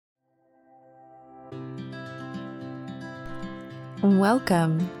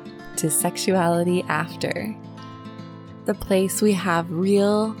Welcome to Sexuality After, the place we have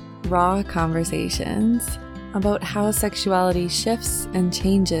real, raw conversations about how sexuality shifts and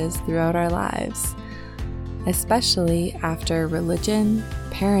changes throughout our lives, especially after religion,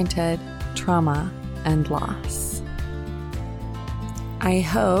 parenthood, trauma, and loss. I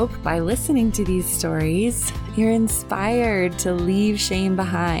hope by listening to these stories, you're inspired to leave shame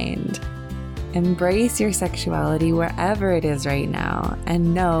behind. Embrace your sexuality wherever it is right now,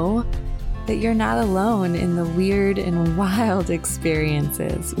 and know that you're not alone in the weird and wild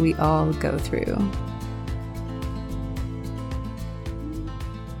experiences we all go through.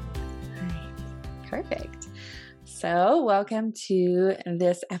 Perfect. So, welcome to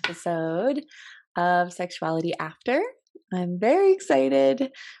this episode of Sexuality After. I'm very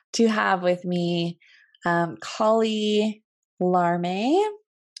excited to have with me Collie Larmé.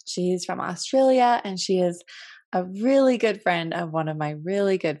 She's from Australia, and she is a really good friend of one of my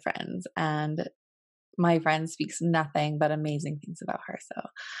really good friends. And my friend speaks nothing but amazing things about her. So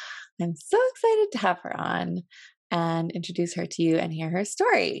I'm so excited to have her on and introduce her to you and hear her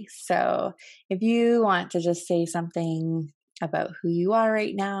story. So if you want to just say something about who you are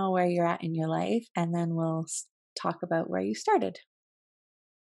right now, where you're at in your life, and then we'll talk about where you started.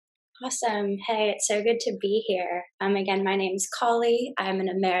 Awesome. Hey, it's so good to be here. Again, my name's Collie. I'm an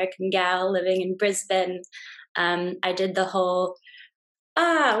American gal living in Brisbane. I did the whole,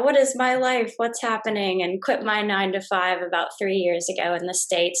 what is my life? What's happening? And quit my 9-to-5 about 3 years ago in the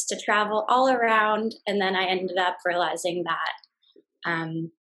States to travel all around. And then I ended up realizing that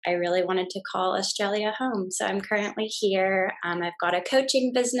I really wanted to call Australia home. So I'm currently here. I've got a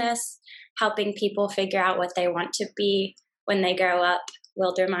coaching business helping people figure out what they want to be when they grow up.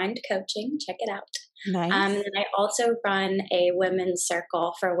 Wildermind Coaching, check it out. Nice. And then I also run a women's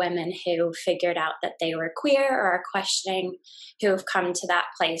circle for women who figured out that they were queer or are questioning, who have come to that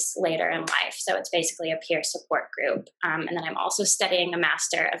place later in life. So it's basically a peer support group. And then I'm also studying a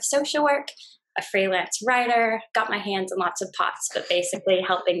Master of Social Work, a freelance writer, got my hands in lots of pots, but basically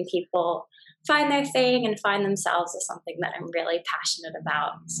helping people find their thing and find themselves is something that I'm really passionate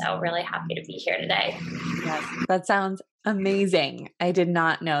about. So really happy to be here today. Yes, that sounds amazing. I did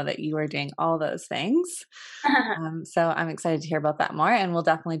not know that you were doing all those things. So I'm excited to hear about that more. And we'll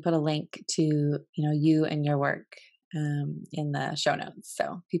definitely put a link to, you and your work in the show notes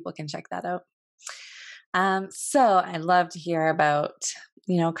so people can check that out. So I'd love to hear about,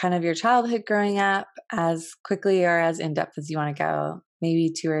 kind of your childhood growing up, as quickly or as in-depth as you want to go,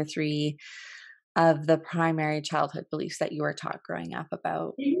 maybe 2 or 3 of the primary childhood beliefs that you were taught growing up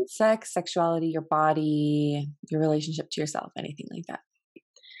about sex, sexuality, your body, your relationship to yourself, anything like that.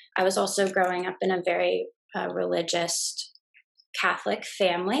 I was also growing up in a very religious Catholic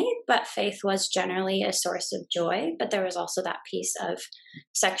family, but faith was generally a source of joy. But there was also that piece of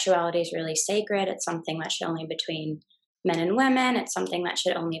sexuality is really sacred. It's something that should only be between men and women. It's something that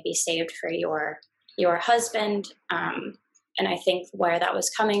should only be saved for your husband. And I think where that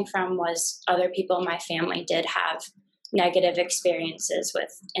was coming from was other people in my family did have negative experiences with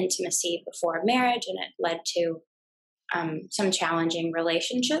intimacy before marriage, and it led to some challenging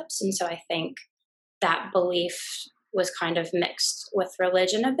relationships. And so I think that belief was kind of mixed with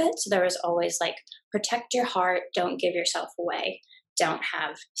religion a bit. So there was always like, protect your heart, don't give yourself away, don't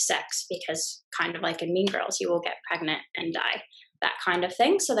have sex, because kind of like in Mean Girls, you will get pregnant and die. That kind of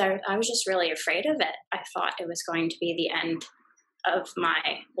thing. So I was just really afraid of it. I thought it was going to be the end of my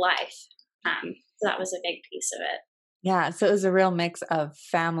life. So that was a big piece of it. Yeah. So it was a real mix of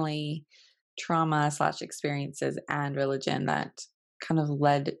family trauma / experiences and religion that kind of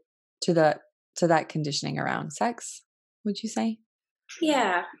led to that conditioning around sex, would you say?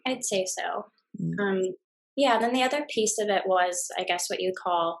 Yeah, I'd say so. Yeah, then the other piece of it was, I guess, what you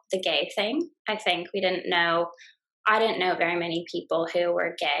call the gay thing. I think I didn't know very many people who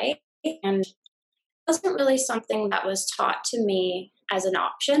were gay, and it wasn't really something that was taught to me as an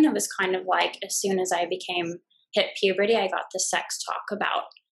option. It was kind of like as soon as I hit puberty, I got the sex talk about,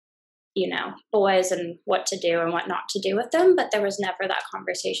 boys and what to do and what not to do with them, but there was never that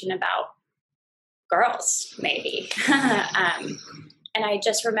conversation about girls, maybe. And I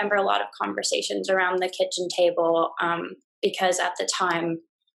just remember a lot of conversations around the kitchen table because at the time,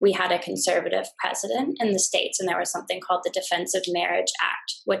 we had a conservative president in the States, and there was something called the Defense of Marriage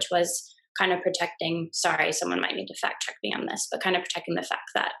Act, which was kind of protecting, someone might need to fact check me on this, but kind of protecting the fact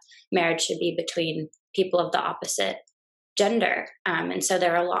that marriage should be between people of the opposite gender. And so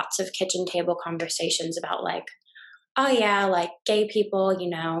there are lots of kitchen table conversations about like, oh yeah, like gay people,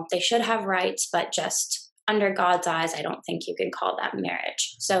 they should have rights, but just under God's eyes, I don't think you can call that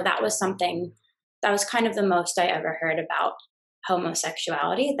marriage. So that was something that was kind of the most I ever heard about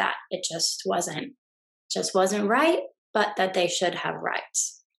homosexuality, that it just wasn't right, but that they should have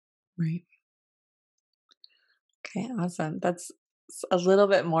rights. Right. Okay, awesome. That's a little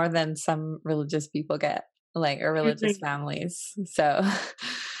bit more than some religious people get, like, or religious Mhm. families. So,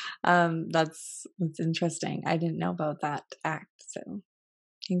 that's interesting. I didn't know about that act. So,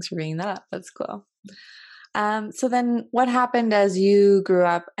 thanks for bringing that up. That's cool. So then what happened as you grew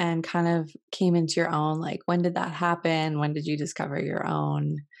up and kind of came into your own? Like, when did that happen? When did you discover your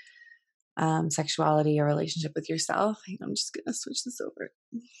own sexuality or relationship with yourself? Hang on, I'm just gonna switch this over.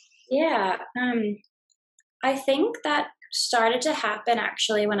 Yeah, I think that started to happen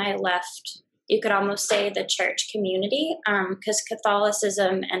actually when I left. You could almost say the church community, because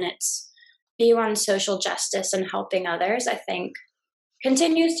Catholicism and its view on social justice and helping others, I think,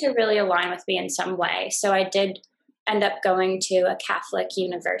 continues to really align with me in some way. So I did end up going to a Catholic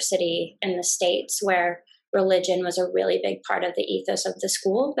university in the States where religion was a really big part of the ethos of the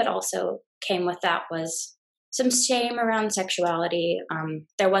school, but also came with that was some shame around sexuality.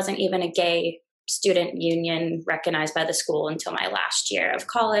 There wasn't even a gay student union recognized by the school until my last year of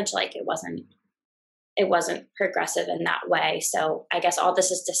college. Like it wasn't progressive in that way. So I guess all this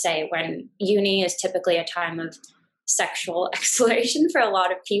is to say, when uni is typically a time of sexual exploration for a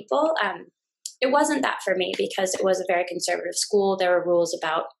lot of people, it wasn't that for me because it was a very conservative school. There were rules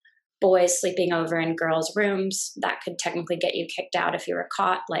about boys sleeping over in girls' rooms that could technically get you kicked out if you were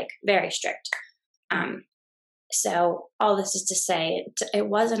caught, like very strict. Um, so all this is to say, it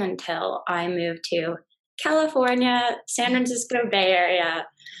wasn't until I moved to California, San Francisco Bay Area,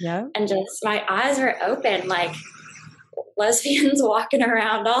 Yeah. and just my eyes were open, like lesbians walking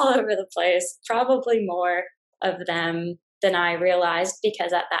around all over the place, probably more of them than I realized,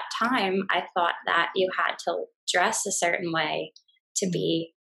 because at that time I thought that you had to dress a certain way to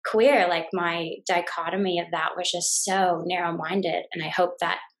be queer. Like my dichotomy of that was just so narrow minded. And I hope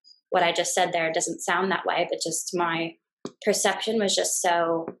that what I just said there doesn't sound that way, but just my perception was just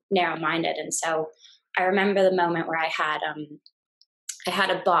so narrow minded. And so I remember the moment where I had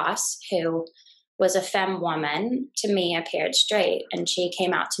a boss who was a femme woman, to me appeared straight, and she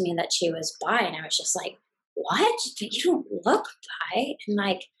came out to me that she was bi, and I was just like, what? But you don't look bi. And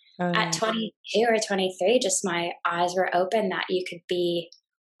like Oh, at yeah. 22 or 23, just my eyes were open that you could be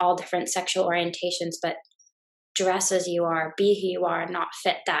all different sexual orientations, but dress as you are, be who you are, not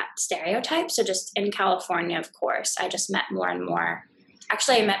fit that stereotype. So just in California, of course, I just met more and more.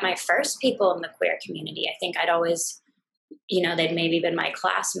 Actually, I met my first people in the queer community. I think I'd always, they'd maybe been my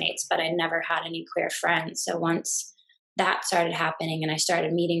classmates, but I never had any queer friends. So once that started happening and I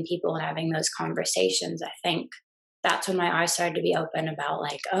started meeting people and having those conversations, I think that's when my eyes started to be open about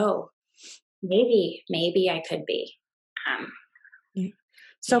like, oh, maybe I could be.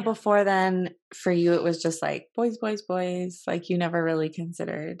 So Yeah. before then, for you, it was just like boys, boys, boys. Like you never really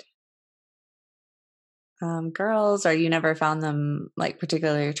considered girls, or you never found them like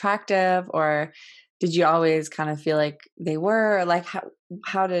particularly attractive, or did you always kind of feel like they were? Or, like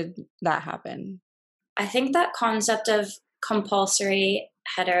how did that happen? I think that concept of compulsory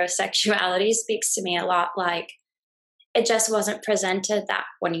heterosexuality speaks to me a lot. Like, it just wasn't presented that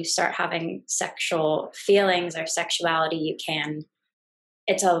when you start having sexual feelings or sexuality,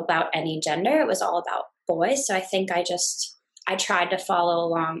 it's all about any gender. It was all about boys. So I think I tried to follow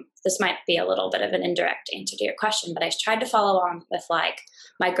along. This might be a little bit of an indirect answer to your question, but I tried to follow along with like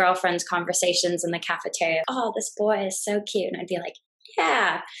my girlfriend's conversations in the cafeteria. Oh, this boy is so cute. And I'd be like,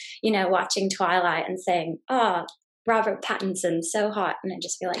 yeah, watching Twilight and saying, oh, Robert Pattinson, so hot. And I'd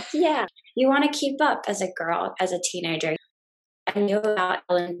just be like, yeah, you want to keep up as a girl, as a teenager. I knew about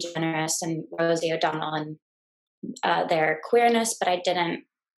Ellen DeGeneres and Rosie O'Donnell and their queerness, but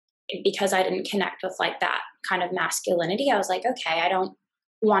because I didn't connect with like that kind of masculinity. I was like, okay, I don't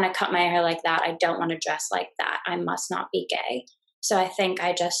want to cut my hair like that. I don't want to dress like that. I must not be gay. So I think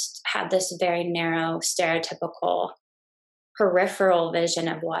I just had this very narrow, stereotypical, peripheral vision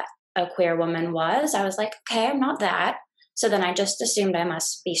of what a queer woman was. I was like, okay, I'm not that. So then I just assumed I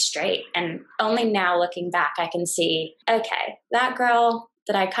must be straight. And only now looking back, I can see, okay, that girl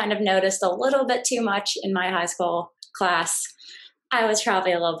that I kind of noticed a little bit too much in my high school class, I was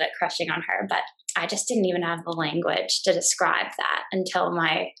probably a little bit crushing on her, but I just didn't even have the language to describe that until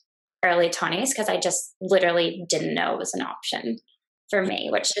my early 20s, because I just literally didn't know it was an option for me,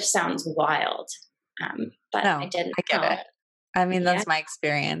 which just sounds wild. But I No, didn't I get know. it. I mean, Yeah. that's my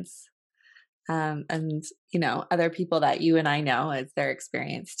experience. And other people that you and I know, it's their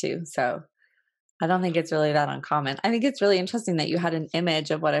experience too. So I don't think it's really that uncommon. I think it's really interesting that you had an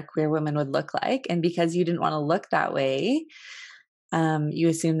image of what a queer woman would look like. And because you didn't want to look that way, you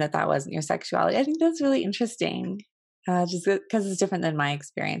assumed that wasn't your sexuality. I think that's really interesting. just because it's different than my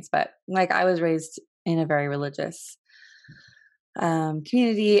experience. But like I was raised in a very religious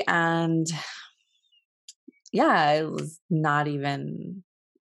community, and yeah, it was not even,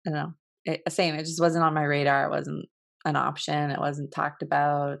 I don't know, same. It just wasn't on my radar. It wasn't an option. It wasn't talked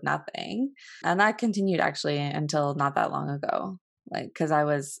about, nothing. And that continued actually until not that long ago. Like, cause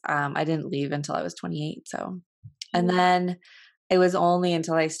I didn't leave until I was 28. So, and then it was only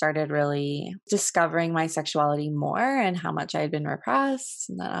until I started really discovering my sexuality more and how much I had been repressed.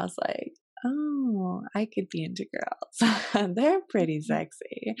 And then I was like, oh, I could be into girls. They're pretty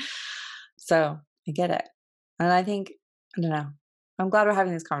sexy. So I get it. And I think, I don't know, I'm glad we're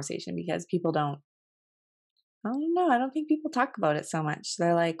having this conversation because I don't know, I don't think people talk about it so much.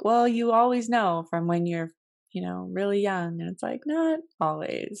 They're like, well, you always know from when you're, really young. And it's like, not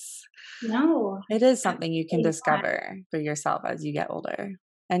always. No. It is something you can discover for yourself as you get older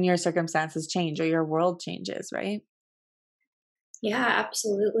and your circumstances change or your world changes, right? Yeah,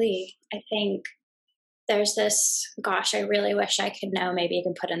 absolutely. I think there's this, gosh, I really wish I could know. Maybe you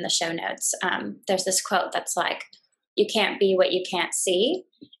can put in the show notes. There's this quote that's like, you can't be what you can't see.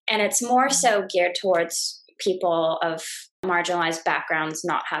 And it's more so geared towards people of marginalized backgrounds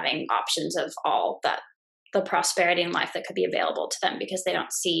not having options of all the prosperity in life that could be available to them because they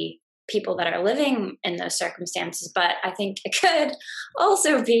don't see people that are living in those circumstances. But I think it could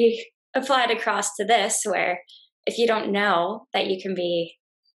also be applied across to this, where if you don't know that you can be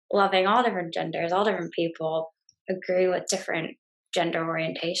loving all different genders, all different people, agree with different gender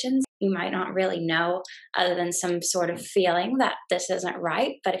orientations, you might not really know other than some sort of feeling that this isn't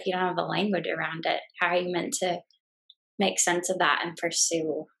right. But if you don't have the language around it, how are you meant to make sense of that and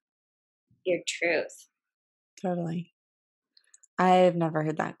pursue your truth? Totally. I've never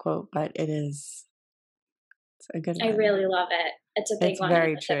heard that quote, but it's a good one. I really love it. It's a big one. It's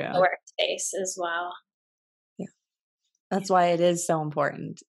very true. In the workspace as well. Yeah. That's why it is so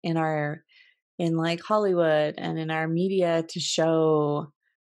important in like Hollywood and in our media to show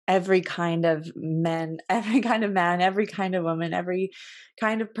every kind of men, every kind of man, every kind of woman, every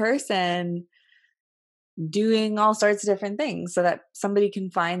kind of person doing all sorts of different things so that somebody can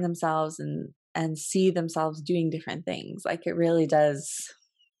find themselves and see themselves doing different things. Like it really does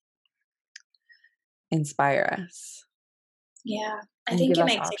inspire us. Yeah, I think it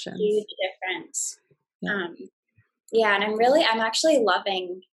makes options. A huge difference. Yeah, and I'm actually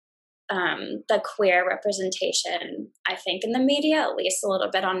loving the queer representation, I think, in the media, at least a little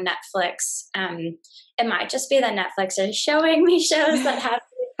bit on Netflix. It might just be that Netflix is showing me shows that have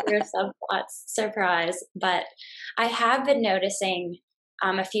queer subplots, surprise. But I have been noticing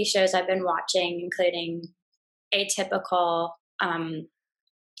a few shows I've been watching, including Atypical,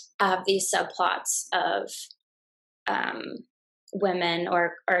 of these subplots of women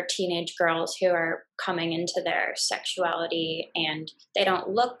or teenage girls who are coming into their sexuality and they don't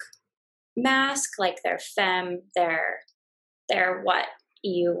look masc, like they're femme, they're what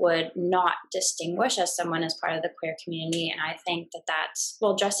you would not distinguish as someone as part of the queer community. And I think that's,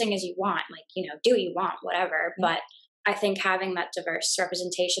 well, dressing as you want, like, do what you want, whatever. Mm-hmm. But I think having that diverse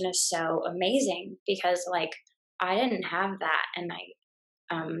representation is so amazing because like I didn't have that. And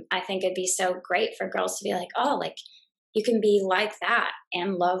I think it'd be so great for girls to be like, oh, like you can be like that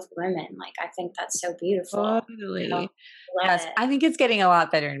and love women. Like, I think that's so beautiful. Totally. Yes. I think it's getting a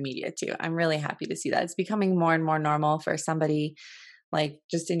lot better in media too. I'm really happy to see that. It's becoming more and more normal for somebody like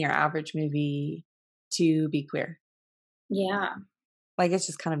just in your average movie to be queer. Yeah. Like it's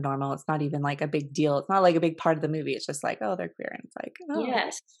just kind of normal. It's not even like a big deal. It's not like a big part of the movie. It's just like, oh, they're queer. And it's like, oh.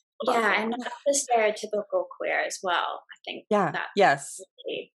 Yes. Yeah. And not the stereotypical queer as well. I think that's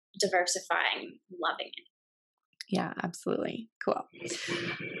really diversifying, loving it. Yeah, absolutely. Cool.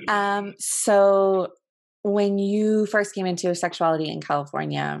 So when you first came into sexuality in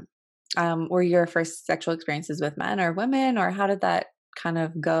California, were your first sexual experiences with men or women, or how did that kind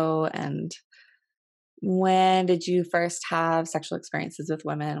of go? And when did you first have sexual experiences with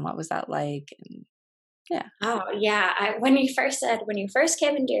women? What was that like? And yeah. Oh yeah. When you first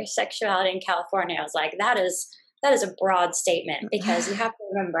came into your sexuality in California, I was like, that is a broad statement because you have to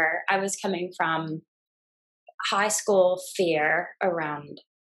remember I was coming from high school fear around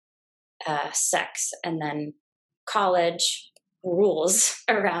sex and then college rules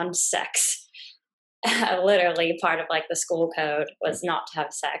around sex. Literally part of like the school code was not to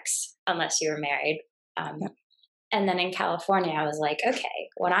have sex unless you were married. And then in California, I was like, okay,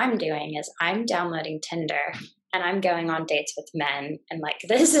 what I'm doing is I'm downloading Tinder and I'm going on dates with men. And like,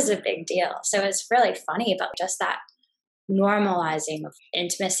 this is a big deal. So it's really funny about just that normalizing of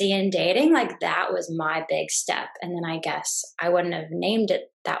intimacy and dating. Like that was my big step. And then I guess I wouldn't have named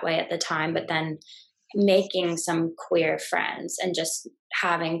it that way at the time, but then making some queer friends and just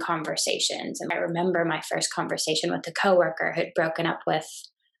having conversations. And I remember my first conversation with a coworker who'd broken up with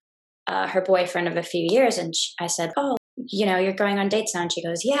her boyfriend of a few years. And I said, "Oh, you're going on dates now." And she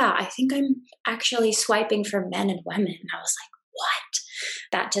goes, "Yeah, I think I'm actually swiping for men and women." And I was like, "What?"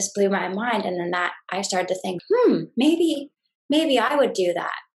 That just blew my mind. And then I started to think, maybe I would do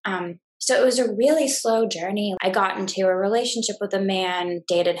that. So it was a really slow journey. I got into a relationship with a man,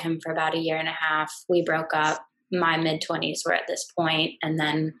 dated him for about a year and a half. We broke up. My mid-20s were at this point. And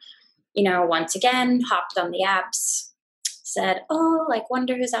then, once again, hopped on the apps, said, "Oh, like,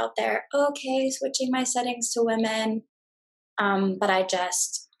 wonder who's out there. Okay, switching my settings to women." But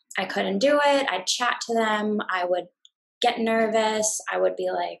I couldn't do it. I'd chat to them. I would get nervous. I would be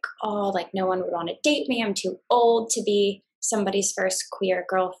like, "Oh, like, no one would want to date me. I'm too old to be somebody's first queer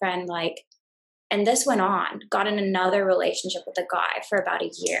girlfriend." And this went on. Got in another relationship with a guy for about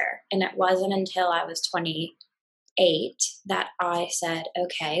a year. And it wasn't until I was 28 that I said,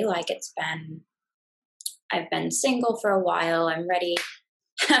 "Okay, like, I've been single for a while. I'm ready,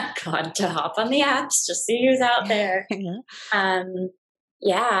 God, to hop on the apps, just see who's out there." Yeah.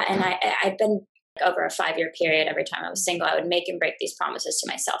 Yeah. And I'd been over a 5-year period. Every time I was single, I would make and break these promises to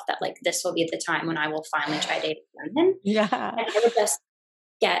myself that, like, this will be the time when I will finally try dating women. Yeah. And I would just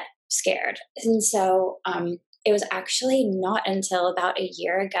get scared. And so it was actually not until about a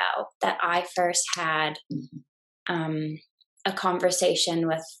year ago that I first had a conversation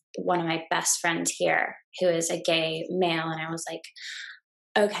with one of my best friends here, who is a gay male. And I was like,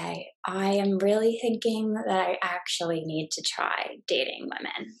 "Okay, I am really thinking that I actually need to try dating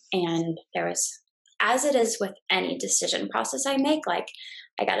women." And there was, as it is with any decision process I make, like,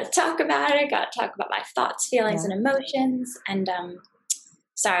 I got to talk about it. I got to talk about my thoughts, feelings, and emotions. And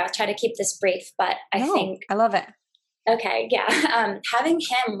sorry, I'll try to keep this brief, but I think I love it. Okay, yeah. Having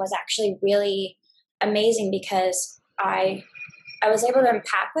him was actually really amazing because I was able to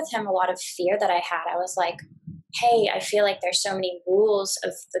unpack with him a lot of fear that I had. I was like, "Hey, I feel like there's so many rules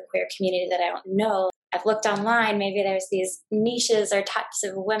of the queer community that I don't know. I've looked online, maybe there's these niches or types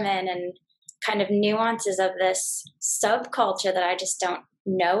of women and kind of nuances of this subculture that I just don't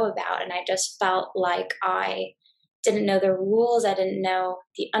know about." And I just felt like I didn't know the rules. I didn't know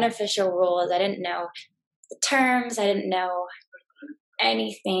the unofficial rules. I didn't know the terms. I didn't know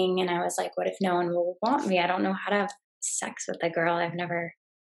anything. And I was like, what if no one will want me? I don't know how to have sex with a girl. I've never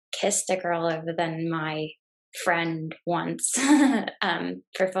kissed a girl other than my friend once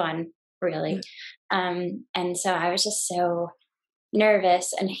for fun, really. And so I was just so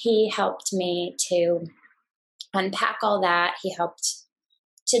nervous, and he helped me to unpack all that. He helped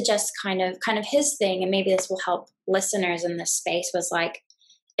to just kind of his thing, and maybe this will help listeners in this space, was like,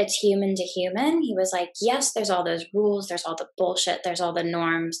 it's human to human. He was like, yes, there's all those rules, there's all the bullshit, there's all the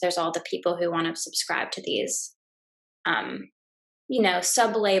norms, there's all the people who want to subscribe to these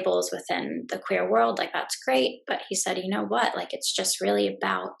sub labels within the queer world. Like, that's great, but he said, you know what, like, it's just really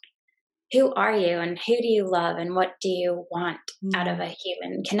about who are you and who do you love and what do you want out of a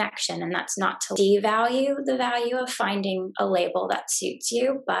human connection. And that's not to devalue the value of finding a label that suits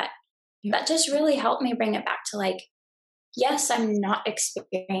you, but that just really helped me bring it back to, like, yes, I'm not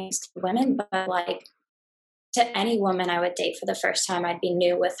experienced women, but like, to any woman I would date for the first time, I'd be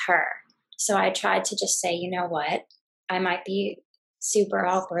new with her. So I tried to just say, you know what, I might be super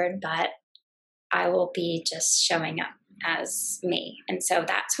awkward, but I will be just showing up as me. And so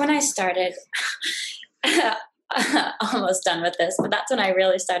that's when I started, almost done with this, but that's when I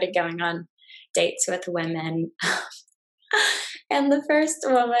really started going on dates with women. And the first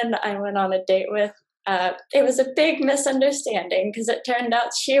woman I went on a date with, it was a big misunderstanding because it turned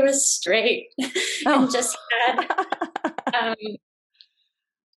out she was straight and just had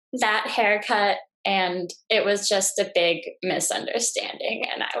that haircut, and it was just a big misunderstanding.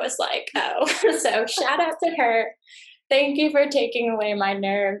 And I was like, oh, so shout out to her. Thank you for taking away my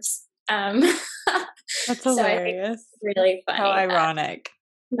nerves. That's hilarious. Really funny. How ironic.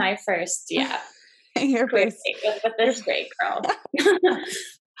 My first, Your face with this great girl.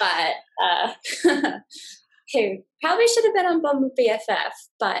 But who probably should have been on Bumble BFF,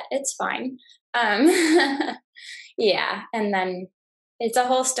 but it's fine. Yeah, and then it's a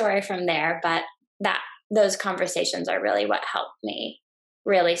whole story from there. But those conversations are really what helped me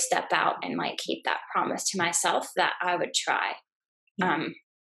really step out and like keep that promise to myself that I would try.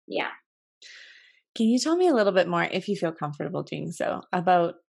 Yeah. Can you tell me a little bit more, if you feel comfortable doing so,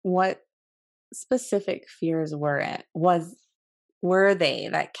 about what specific fears were they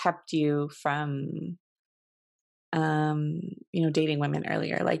that kept you from dating women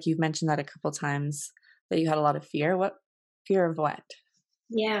earlier? Like, you've mentioned that a couple times, that you had a lot of fear. What fear of what?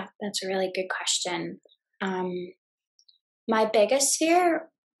 Yeah, that's a really good question. Um, my biggest fear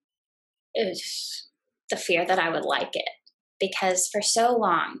is the fear that I would like it. Because for so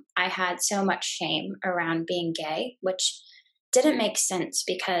long, I had so much shame around being gay, which didn't make sense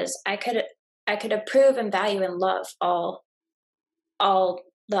because I could approve and value and love all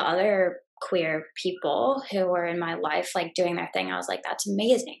the other queer people who were in my life, like doing their thing. I was like, that's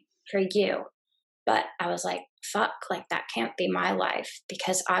amazing for you. But I was like, fuck, like that can't be my life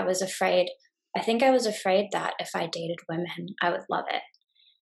because I was afraid. I think I was afraid that if I dated women, I would love it.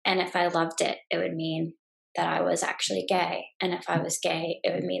 And if I loved it, it would mean that I was actually gay. And if I was gay,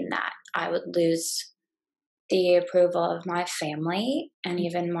 it would mean that I would lose the approval of my family and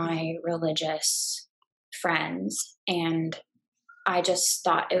even my religious friends. And I just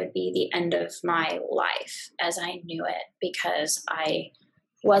thought it would be the end of my life as I knew it because I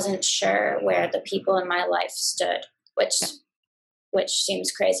wasn't sure where the people in my life stood, which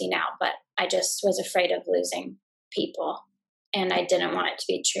seems crazy now, but I just was afraid of losing people. And I didn't want it to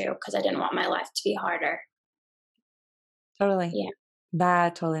be true because I didn't want my life to be harder. Totally. Yeah.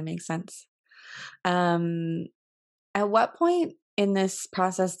 That totally makes sense. At what point in this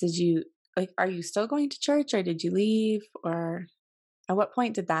process did you like, are you still going to church or did you leave, or at what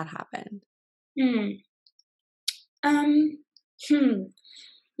point did that happen? Hmm. Um, hmm.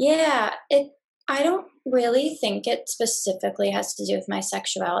 Yeah, I don't really think it specifically has to do with my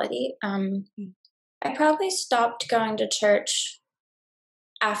sexuality. Mm. I probably stopped going to church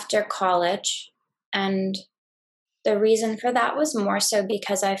after college, and the reason for that was more so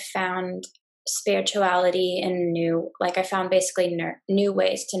because I found spirituality in I found basically new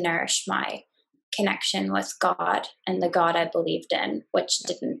ways to nourish my connection with God and the God I believed in, which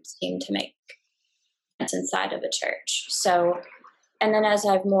didn't seem to make sense inside of a church. So, and then as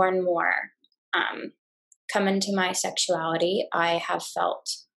I've more and more um, come into my sexuality, I have felt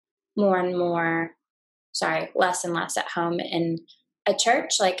more and more, less and less at home in a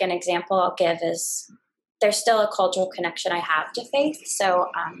church. Like an example I'll give is there's still a cultural connection I have to faith. So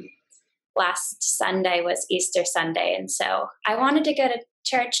last Sunday was Easter Sunday. And so I wanted to go to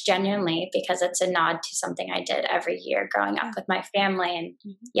church genuinely because it's a nod to something I did every year growing up with my family.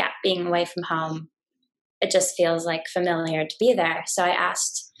 And being away from home, it just feels like familiar to be there. So I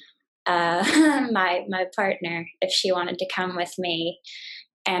asked my partner if she wanted to come with me,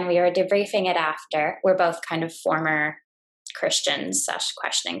 and we were debriefing it after. We're both kind of former Christians /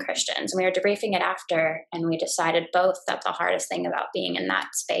 questioning Christians, and we were debriefing it after, and we decided both that the hardest thing about being in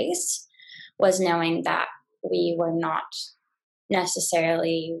that space was knowing that we were not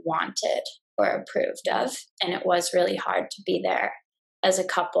necessarily wanted or approved of, and it was really hard to be there as a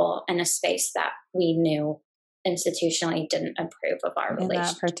couple in a space that we knew institutionally didn't approve of our In that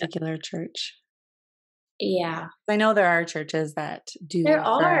relationship. particular church? Yeah. I know there are churches that do There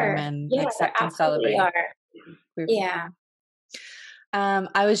affirm are. and Yeah, there accept and absolutely celebrate are. queer Yeah. people.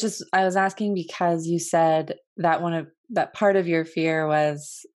 I was asking because you said that that part of your fear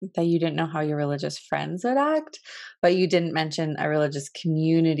was that you didn't know how your religious friends would act, but you didn't mention a religious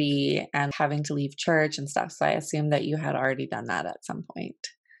community and having to leave church and stuff. So I assumed that you had already done that at some point.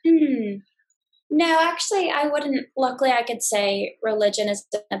 Hmm. No, actually, I wouldn't. Luckily, I could say religion is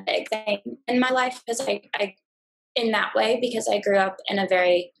a big thing in my life because I in that way, because I grew up in a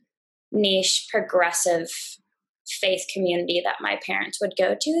very niche, progressive faith community that my parents would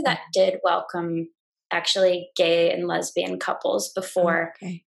go to that did welcome actually gay and lesbian couples before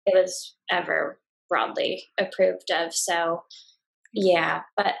Okay. it was ever broadly approved of. So, yeah,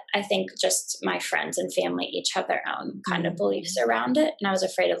 but I think just my friends and family each have their own kind of beliefs around it. And I was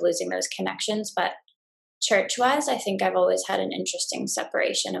afraid of losing those connections. But church wise, I think I've always had an interesting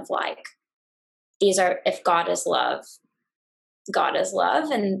separation of like, if God is love, God is love,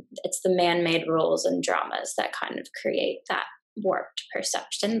 and it's the man made rules and dramas that kind of create that warped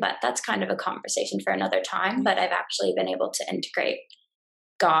perception. But that's kind of a conversation for another time. But I've actually been able to integrate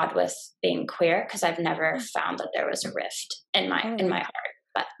God with being queer because I've never found that there was a rift in my heart.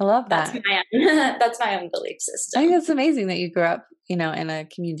 But I love that's that. my own, that's my own belief I think system. it's amazing that you grew up, in a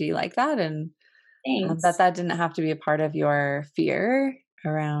community like that, and Thanks. that didn't have to be a part of your fear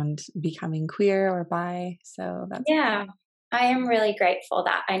around becoming queer or bi. So that's Yeah, I am really grateful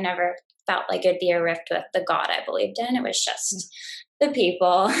that I never felt like it'd be a rift with the God I believed in. It was yeah, just the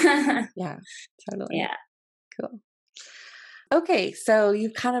people. yeah, totally Yeah. cool. Okay, so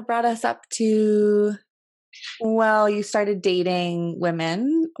you've kind of brought us up to, well, you started dating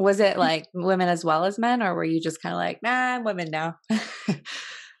women. Was it like women as well as men, or were you just kind of like, nah, I'm women now?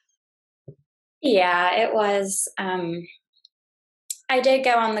 Yeah, it was. I did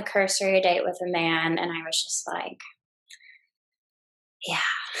go on the cursory date with a man, and I was just like, yeah,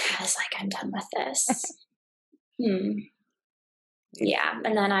 I was like, I'm done with this. Yeah.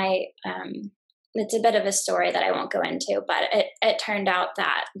 And then it's a bit of a story that I won't go into, but it turned out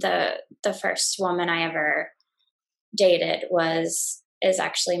that the first woman I ever dated is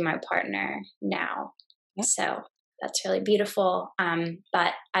actually my partner now. Yeah. So that's really beautiful.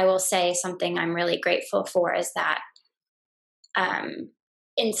 But I will say something I'm really grateful for is that,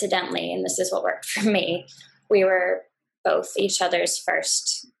 incidentally, and this is what worked for me, we were both each other's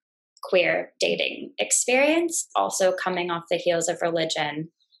first queer dating experience, also coming off the heels of religion,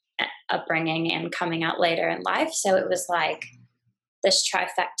 upbringing, and coming out later in life. So it was like this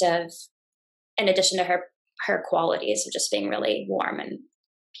trifecta of, in addition to her qualities of just being really warm and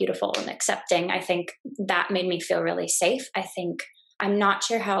beautiful and accepting, I think that made me feel really safe. I think I'm not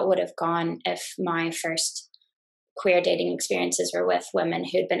sure how it would have gone if my first queer dating experiences were with women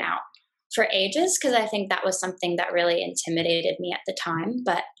who'd been out for ages, because I think that was something that really intimidated me at the time.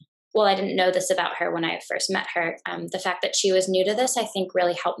 But well, I didn't know this about her when I first met her. The fact that she was new to this, I think,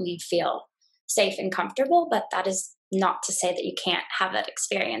 really helped me feel safe and comfortable. But that is not to say that you can't have that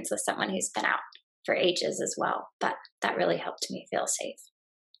experience with someone who's been out for ages as well. But that really helped me feel safe.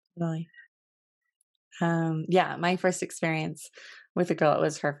 Really. Yeah, my first experience with a girl, it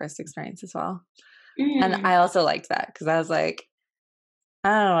was her first experience as well. And I also liked that because I was like, I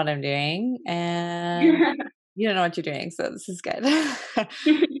don't know what I'm doing, and you don't know what you're doing, so this is good.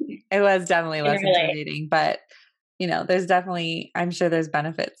 It was definitely less intimidating, but there's definitely, I'm sure there's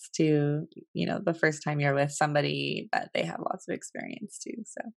benefits to, the first time you're with somebody that they have lots of experience too.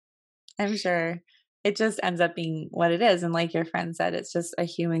 So I'm sure it just ends up being what it is. And like your friend said, it's just a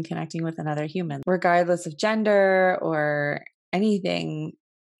human connecting with another human, regardless of gender or anything.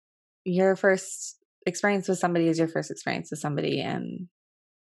 Your first experience with somebody is your first experience with somebody, and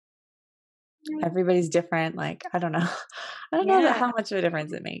everybody's different. Like, I don't know. I don't know how much of a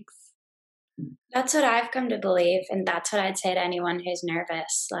difference it makes. That's what I've come to believe. And that's what I'd say to anyone who's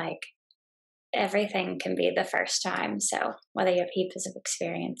nervous. Like, everything can be the first time. So whether you have heaps of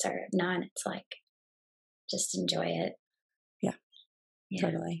experience or none, it's like, just enjoy it. Yeah.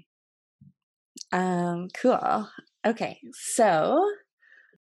 Totally. Cool. Okay. So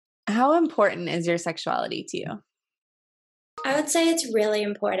how important is your sexuality to you? I would say it's really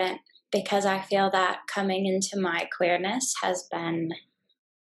important, because I feel that coming into my queerness has been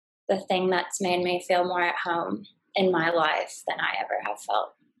the thing that's made me feel more at home in my life than I ever have felt.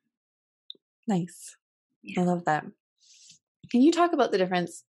 Nice. Yeah. I love that. Can you talk about the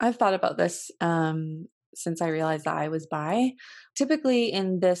difference? I've thought about this since I realized that I was bi. Typically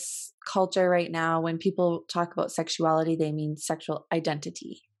in this culture right now, when people talk about sexuality, they mean sexual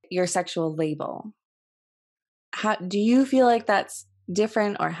identity, your sexual label. How do you feel like that's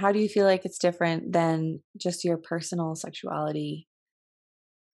different, or how do you feel like it's different than just your personal sexuality?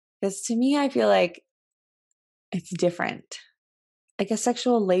 Because to me, I feel like it's different. Like a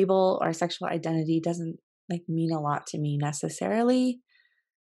sexual label or sexual identity doesn't mean a lot to me necessarily.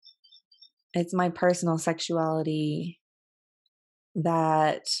 It's my personal sexuality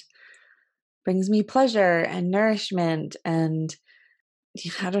that brings me pleasure and nourishment, and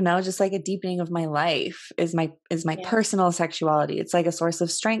I don't know, just like a deepening of my life is my personal sexuality. It's like a source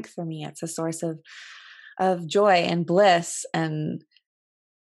of strength for me. It's a source of joy and bliss. And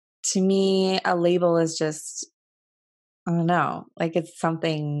to me, a label is just, I don't know, like it's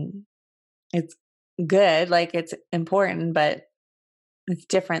something, it's good, like it's important, but it's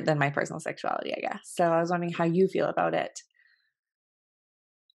different than my personal sexuality, I guess. So I was wondering how you feel about it.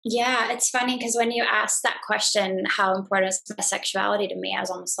 Yeah, it's funny because when you asked that question, how important is my sexuality to me, I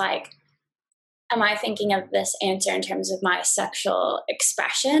was almost like, am I thinking of this answer in terms of my sexual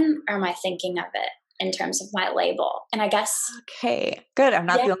expression, or am I thinking of it in terms of my label? And I guess. Okay, good. I'm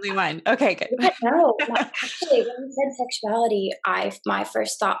not the only one. Okay, good. No, actually, when you said sexuality, my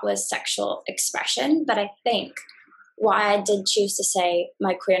first thought was sexual expression. But I think why I did choose to say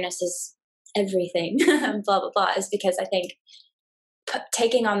my queerness is everything, blah, blah, blah, is because I think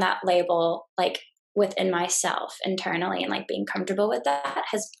taking on that label, like within myself internally, and like being comfortable with that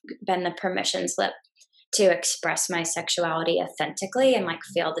has been the permission slip to express my sexuality authentically and like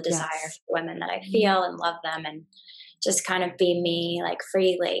feel the desire for women that I feel and love them, and just kind of be me like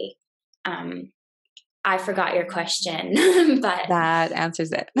freely. I forgot your question, but that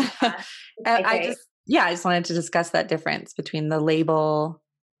answers it. I just wanted to discuss that difference between the label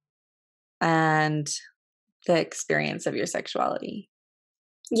and the experience of your sexuality.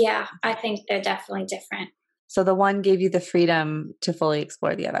 Yeah, I think they're definitely different. So the one gave you the freedom to fully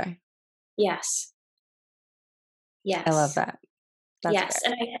explore the other. Yes. Yes. I love that. That's Yes.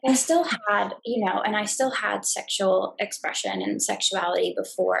 fair. And I still had, and I still had sexual expression and sexuality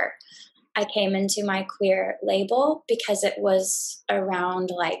before I came into my queer label, because it was around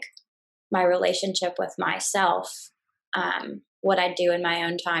like my relationship with myself, what I do in my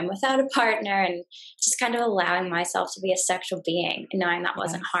own time without a partner, and just kind of allowing myself to be a sexual being and knowing that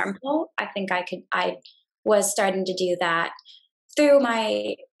wasn't Yes. harmful. I was starting to do that through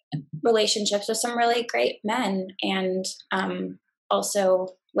my relationships with some really great men, and also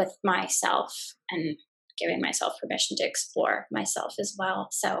with myself, and giving myself permission to explore myself as well.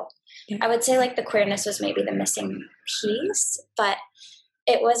 So Yeah. I would say like the queerness was maybe the missing piece, but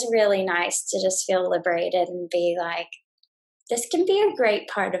it was really nice to just feel liberated and be like, this can be a great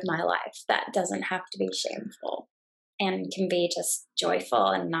part of my life that doesn't have to be shameful and can be just joyful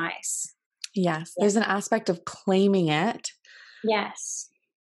and nice. Yes. Yeah. There's an aspect of claiming it Yes.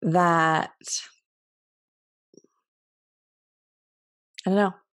 that, I don't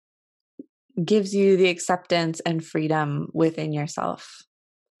know, gives you the acceptance and freedom within yourself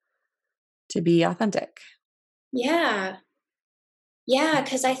to be authentic. Yeah. Yeah.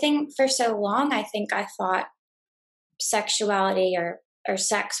 Because I think for so long, I think I thought sexuality or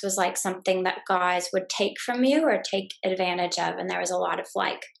sex was like something that guys would take from you or take advantage of. And there was a lot of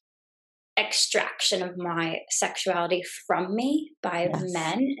like extraction of my sexuality from me by the Yes.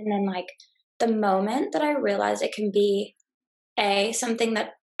 men. And then like the moment that I realized it can be something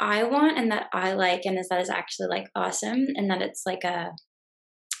that I want and that I like, and that is actually like awesome, and that it's like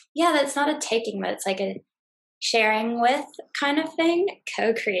that's not a taking, but it's like a sharing with kind of thing,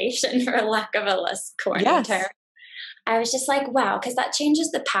 co-creation for lack of a less corny term. Yes. I was just like, wow, because that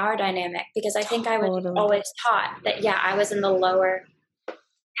changes the power dynamic. Because I think I was Totally. always taught that, I was in the lower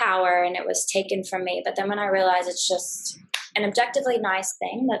power and it was taken from me. But then when I realized it's just an objectively nice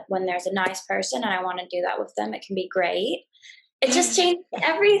thing, that when there's a nice person and I want to do that with them, it can be great. It just changed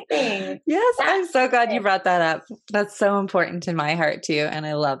everything. Yes, That's I'm so glad you it. brought that up. That's so important to my heart too, and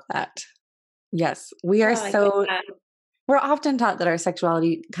I love that. Yes, we are we're often taught that our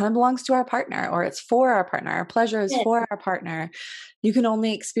sexuality kind of belongs to our partner, or it's for our partner. Our pleasure is for our partner. You can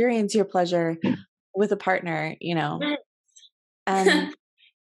only experience your pleasure with a partner, and I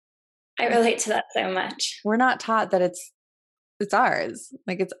relate to that so much. we're not taught that it's ours.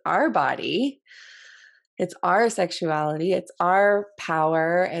 Like, it's our body. It's our sexuality. It's our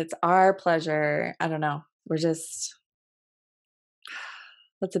power. It's our pleasure. I don't know. That's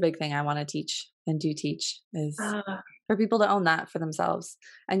a big thing I want to teach and do teach, is for people to own that for themselves.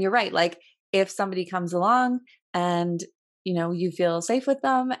 And you're right. Like, if somebody comes along and, you feel safe with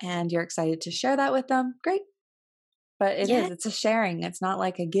them and you're excited to share that with them, great. But it's a sharing. It's not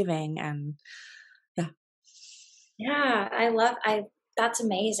like a giving. And yeah, that's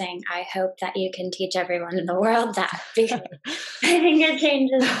amazing. I hope that you can teach everyone in the world that, because I think it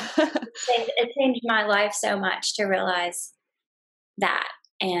changed my life so much to realize that.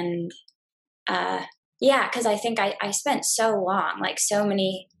 And because I think I spent so long, like so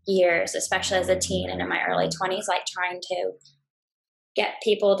many years, especially as a teen and in my early 20s, like trying to get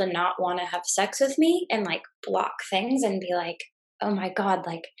people to not want to have sex with me and like block things and be like, oh my God,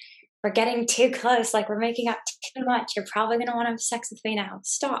 like we're getting too close, like we're making up too much. You're probably going to want to have sex with me now.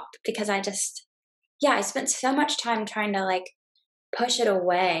 Stop. Because I spent so much time trying to like push it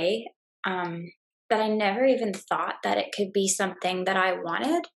away, that I never even thought that it could be something that I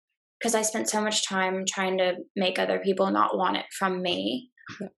wanted, because I spent so much time trying to make other people not want it from me,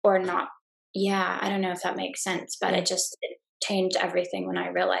 or not. Yeah, I don't know if that makes sense, but it changed everything when I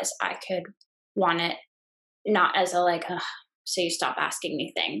realized I could want it, not as a like, so you stop asking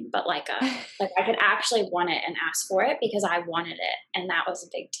me thing, but like I could actually want it and ask for it because I wanted it, and that was a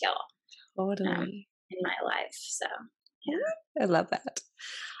big deal. totally. In my life. So I love that.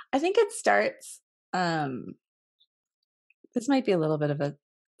 I think it starts, this might be a little bit of a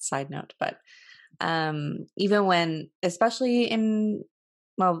side note, but even when, especially in,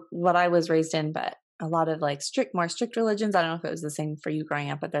 what I was raised in, but a lot of like more strict religions, I don't know if it was the same for you growing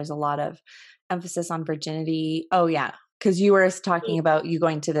up, but there's a lot of emphasis on virginity. Oh yeah. Cause you were talking about you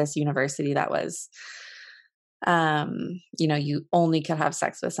going to this university that was, you only could have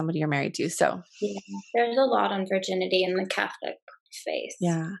sex with somebody you're married to. So there's a lot on virginity in the Catholic faith.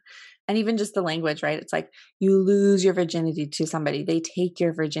 Yeah. And even just the language, right? It's like you lose your virginity to somebody. They take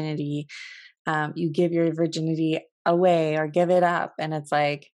your virginity. You give your virginity away or give it up. And it's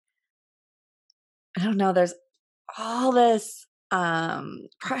like, I don't know, there's all this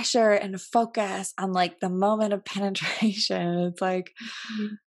pressure and focus on like the moment of penetration. It's like,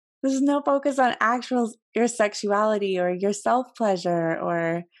 there's no focus on your sexuality or your self pleasure,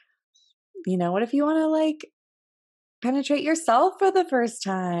 or, what if you want to like penetrate yourself for the first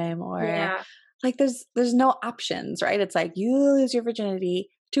time, or Yeah. like there's no options, right? It's like you lose your virginity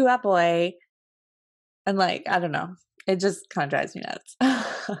to a boy, and like I don't know, it just kind of drives me nuts.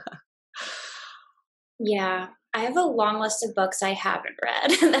 Yeah. I have a long list of books I haven't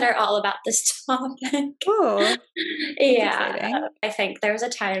read that are all about this topic. Ooh, that's Yeah. exciting. I think there was a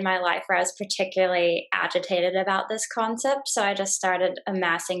time in my life where I was particularly agitated about this concept. So I just started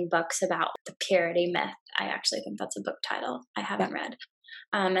amassing books about the purity myth. I actually think that's a book title I Yeah. haven't read,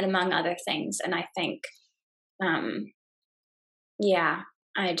 and among other things. And I think, um, yeah,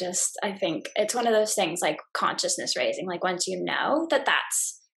 I think it's one of those things like consciousness raising. Like once you know that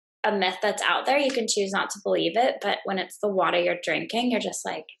that's a myth that's out there, you can choose not to believe it. But when it's the water you're drinking, you're just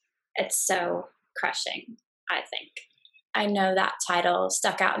like, it's so crushing, I think. I know that title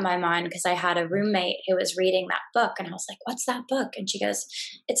stuck out in my mind because I had a roommate who was reading that book and I was like, what's that book? And she goes,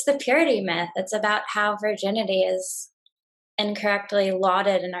 it's the purity myth. It's about how virginity is incorrectly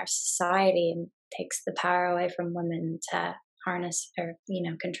lauded in our society and takes the power away from women to harness or,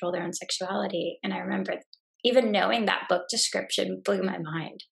 control their own sexuality. And I remember even knowing that book description blew my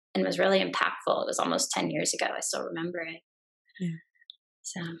mind and was really impactful. It was almost 10 years ago. I still remember it. Yeah.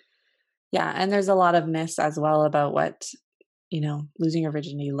 So, Yeah. And there's a lot of myths as well about what, losing your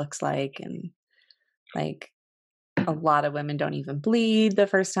virginity looks like. And like a lot of women don't even bleed the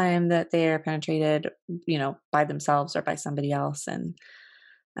first time that they're penetrated, by themselves or by somebody else. And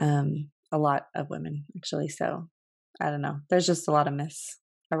a lot of women actually. So I don't know. There's just a lot of myths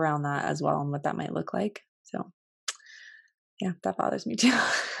around that as well and what that might look like. So yeah, that bothers me too.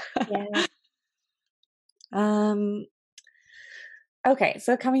 yeah. um okay,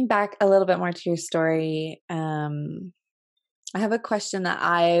 so coming back a little bit more to your story, I have a question that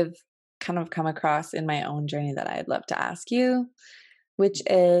I've kind of come across in my own journey that I'd love to ask you, which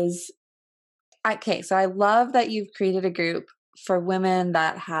is okay, so I love that you've created a group for women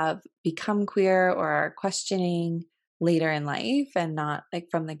that have become queer or are questioning later in life and not like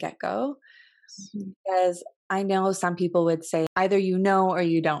from the get-go. Mhm. Because I know some people would say either you know or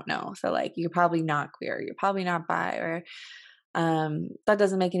you don't know. So like you're probably not queer, you're probably not bi, or that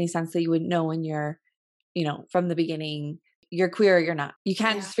doesn't make any sense that you would know when you're, from the beginning, you're queer or you're not. You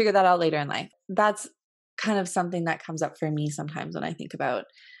can't Yeah. just figure that out later in life. That's kind of something that comes up for me sometimes when I think about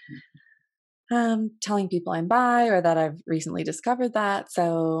telling people I'm bi or that I've recently discovered that.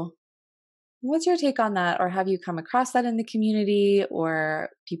 So what's your take on that? Or have you come across that in the community or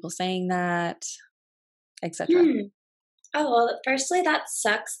people saying that, etc.? Hmm. Oh, well, firstly, that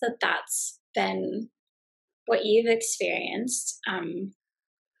sucks that that's been what you've experienced. I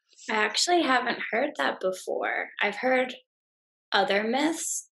actually haven't heard that before. I've heard other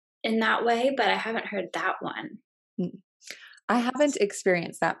myths in that way, but I haven't heard that one. I haven't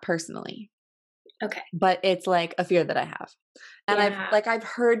experienced that personally, Okay. but it's like a fear that I have. And Yeah. I've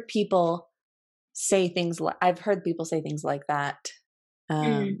heard people say things I've heard people say things like that,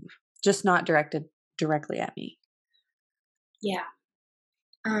 Mm, just not directed directly at me. yeah.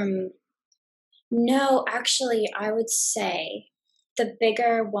 Um, no, actually, I would say the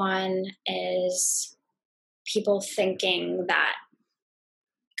bigger one is people thinking that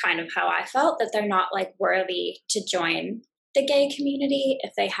kind of how I felt that they're not like worthy to join the gay community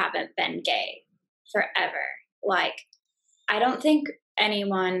if they haven't been gay forever. Like, I don't think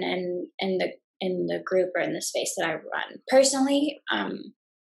anyone in the group or in the space that I run personally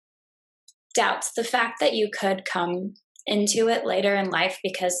doubts the fact that you could come into it later in life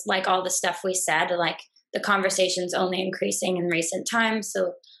because like all the stuff we said, like the conversation's only increasing in recent times.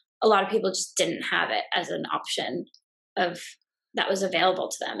 So a lot of people just didn't have it as an option of that was available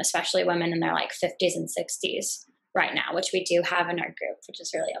to them, especially women in their like 50s and 60s right now, which we do have in our group, which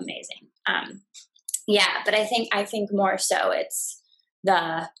is really amazing. Yeah, but I think more so it's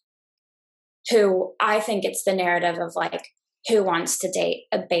the who I think it's the narrative of like who wants to date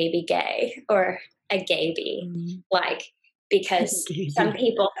a baby gay or a gayby, Mm. like because some Gayby.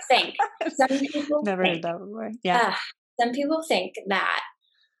 people think some people Never heard think that before. Yeah. uh, some people think that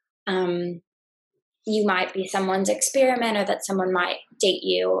um, you might be someone's experiment or that someone might date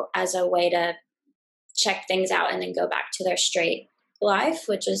you as a way to check things out and then go back to their straight life,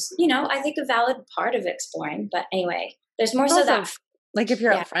 which is, I think a valid part of exploring. But anyway, there's more It's so also that, like if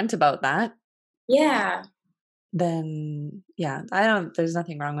you're yeah, upfront about that, yeah, then yeah, there's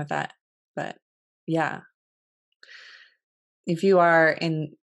nothing wrong with that. But yeah, if you are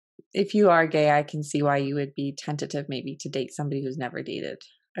gay, I can see why you would be tentative maybe to date somebody who's never dated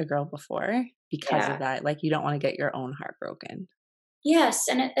a girl before because of yeah. that. Like you don't want to get your own heart broken. Yes,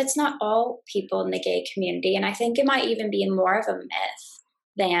 and it's not all people in the gay community, and I think it might even be more of a myth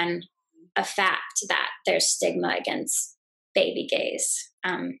than a fact that there's stigma against baby gays.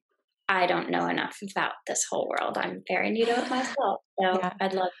 I don't know enough about this whole world. I'm very new to it myself. So Yeah.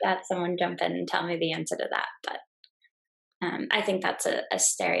 I'd love to have someone jump in and tell me the answer to that. But I think that's a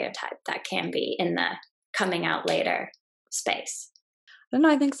stereotype that can be in the coming out later space. I don't know.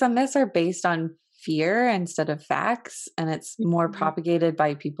 I think some myths are based on fear instead of facts, and it's more Mhm. propagated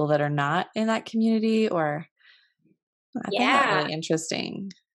by people that are not in that community. Or I find that Yeah. really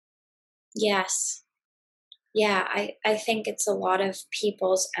interesting. Yes. Yeah. I think it's a lot of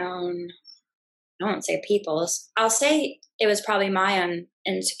people's own, I won't say people's, I'll say it was probably my own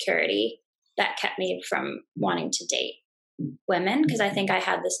insecurity that kept me from wanting to date women, because I think I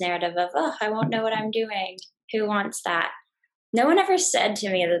had this narrative of, oh, I won't know what I'm doing. Who wants that? No one ever said to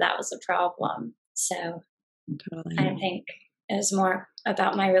me that that was a problem. So Totally. I think it was more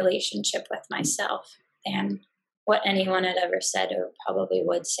about my relationship with myself than what anyone had ever said or probably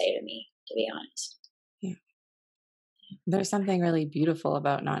would say to me, to be honest. Yeah. There's something really beautiful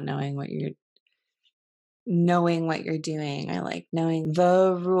about not knowing what you're doing. I like knowing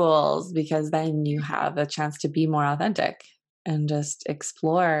the rules, because then you have a chance to be more authentic and just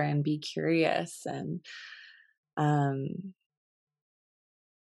explore and be curious. And I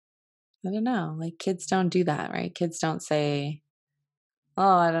don't know, like kids don't do that, right? Kids don't say,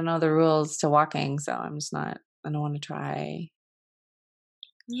 "Oh, I don't know the rules to walking, so I don't want to try."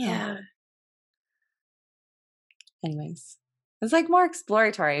 No. Yeah. Anyways, it's like more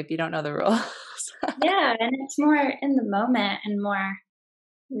exploratory if you don't know the rules. Yeah. And it's more in the moment and more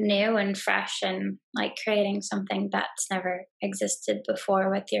new and fresh, and like creating something that's never existed before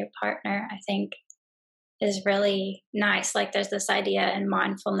with your partner, I think is really nice. Like there's this idea in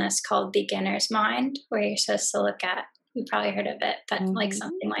mindfulness called beginner's mind, where you're supposed to look at, you probably heard of it, but like Mhm.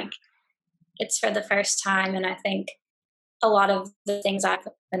 something like it's for the first time. And I think a lot of the things I've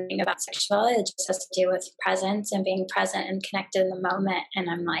been thinking about sexuality, it just has to do with presence and being present and connected in the moment. And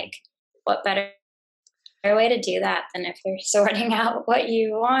I'm like, what better way to do that than if you're sorting out what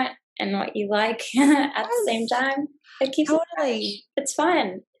you want and what you like at the same Yes, time? It keeps it fresh. totally. It's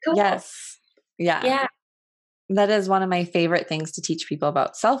fun. Cool. Yes. Yeah. Yeah. That is one of my favorite things to teach people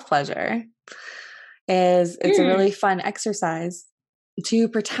about self-pleasure. Is it's a Mm. really fun exercise to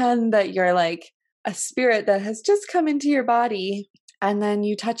pretend that you're like a spirit that has just come into your body, and then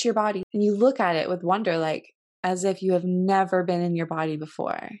you touch your body and you look at it with wonder, like as if you have never been in your body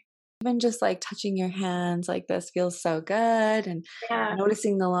before. Even just like touching your hands like this feels so good, and Yeah.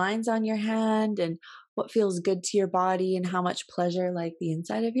 noticing the lines on your hand and what feels good to your body and how much pleasure like the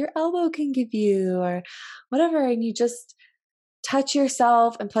inside of your elbow can give you or whatever. And you just touch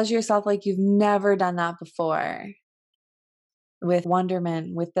yourself and pleasure yourself like you've never done that before, with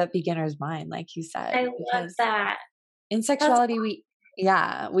wonderment, with that beginner's mind, like you said. I love Because that. in That's sexuality, we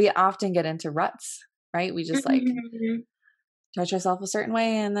often get into ruts, right? We just like mhm. touch ourselves a certain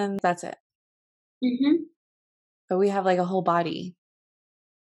way and then that's it. Mhm. But we have like a whole body.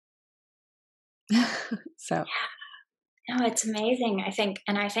 So No, it's amazing. I think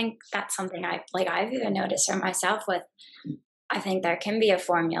that's something I've even noticed for myself with, I think there can be a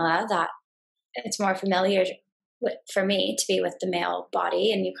formula that it's more familiar with, for me to be with the male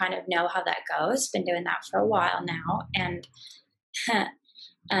body, and you kind of know how that goes. Been doing that for a while now. And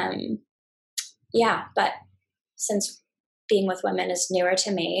um yeah, but since being with women is newer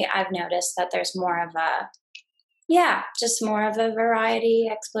to me, I've noticed that there's more of a, yeah, just more of a variety,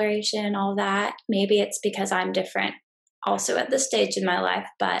 exploration, all that. Maybe it's because I'm different also at this stage in my life,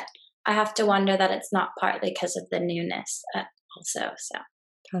 but I have to wonder that it's not partly because of the newness also. So,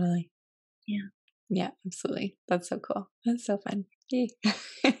 totally. yeah. Yeah, absolutely. That's so cool. That's so fun. Yay.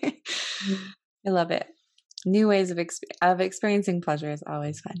 Mhm. I love it. New ways of experiencing pleasure is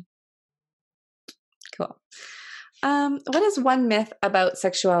always fun. Cool. What is one myth about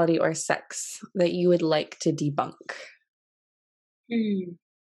sexuality or sex that you would like to debunk? Hmm.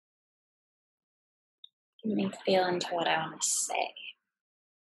 Let me feel into what I want to say.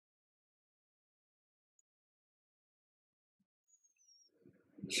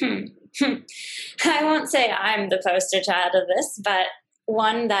 Hmm. I won't say I'm the poster child of this, but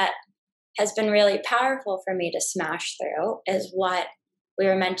one that has been really powerful for me to smash through is what we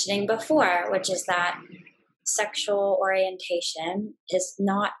were mentioning before, which is that sexual orientation is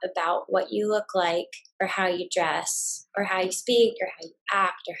not about what you look like or how you dress or how you speak or how you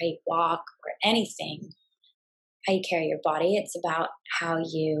act or how you walk or anything, how you carry your body. It's about who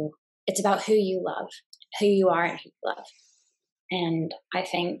you love, who you are and who you love. And I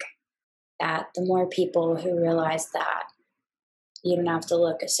think that the more people who realize that you don't have to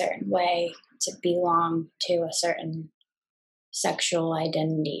look a certain way to belong to a certain sexual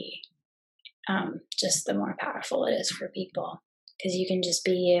identity, just the more powerful it is for people, because you can just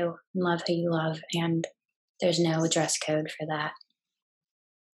be you and love who you love, and there's no dress code for that.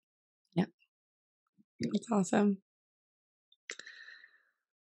 Yeah, that's awesome.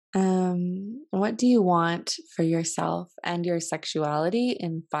 What do you want for yourself and your sexuality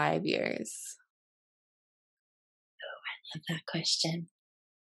in 5 years? I love that question.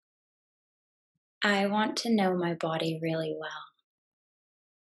 I want to know my body really well.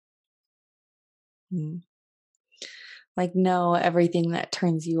 Mm. Like know everything that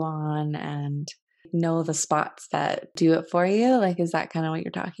turns you on and know the spots that do it for you. Like, is that kind of what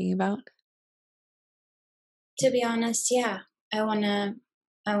you're talking about? To be honest, yeah, I wanna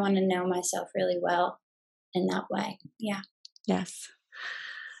know myself really well in that way. Yeah. Yes.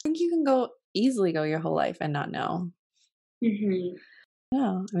 I think you can easily go your whole life and not know. Hmm.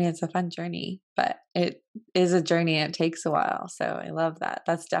 No, I mean, it's a fun journey, but it is a journey. It takes a while. So I love that.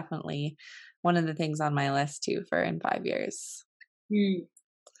 That's definitely one of the things on my list too for in 5 years. Mm.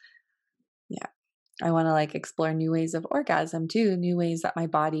 Yeah. I want to like explore new ways of orgasm too, new ways that my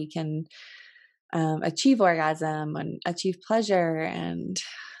body can achieve orgasm and achieve pleasure. And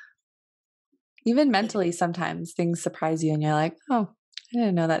even Yeah. mentally, sometimes things surprise you and you're like, oh, I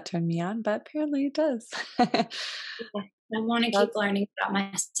didn't know that turned me on, but apparently it does. Yeah. I want to keep That's, learning about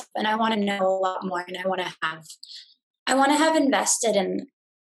myself, and I want to know a lot more, and I want to have invested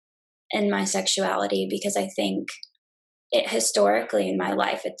in my sexuality, because I think it historically in my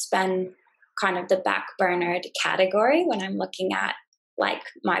life, it's been kind of the back burnered category when I'm looking at like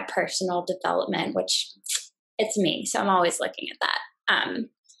my personal development, which it's me. So I'm always looking at that.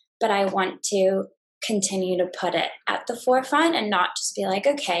 But I want to continue to put it at the forefront and not just be like,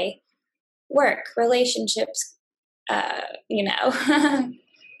 okay, work, relationships, you know,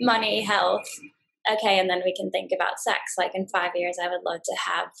 money, health. Okay. And then we can think about sex. Like in 5 years, I would love to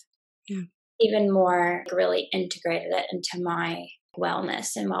have yeah. even more really integrated it into my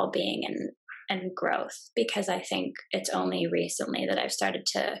wellness and well-being and growth, because I think it's only recently that I've started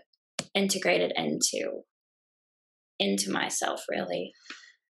to integrate it into myself, really.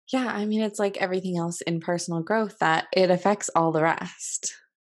 Yeah, I mean, it's like everything else in personal growth that it affects all the rest,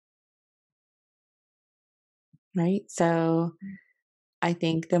 right? So I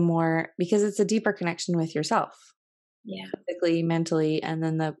think the more, because it's a deeper connection with yourself, Yeah. physically, mentally, and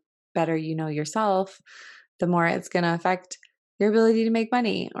then the better you know yourself, the more it's going to affect your ability to make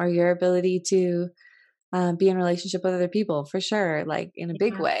money or your ability to be in relationship with other people for sure, like in a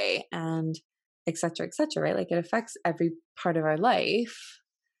big Yeah. way, and et cetera, right? Like it affects every part of our life.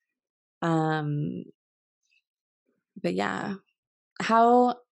 Um, but yeah,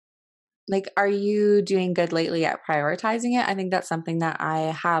 how, like, are you doing good lately at prioritizing it? I think that's something that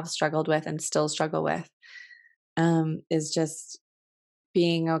I have struggled with and still struggle with, is just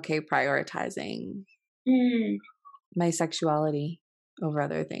being okay prioritizing Mm, my sexuality over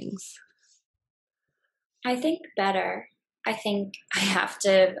other things. I think better. I think I have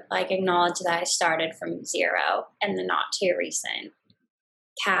to like acknowledge that I started from zero in the not too recent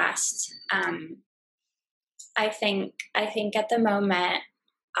past. I think at the moment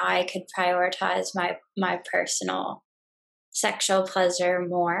I could prioritize my personal sexual pleasure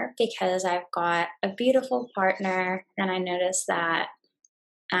more, because I've got a beautiful partner, and I notice that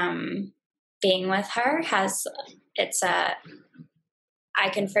um, being with her has it's a I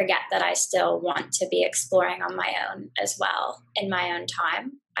can forget that I still want to be exploring on my own as well in my own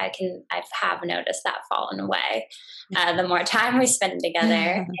time. I have noticed that fallen away the more time we spend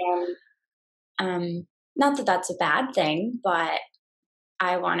together, and not that that's a bad thing, but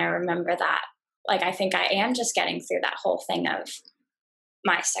I want to remember that. Like, I think I am just getting through that whole thing of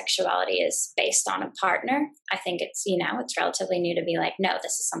my sexuality is based on a partner. I think it's, it's relatively new to be like, no,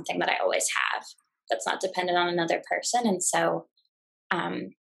 this is something that I always have. That's not dependent on another person. And so um,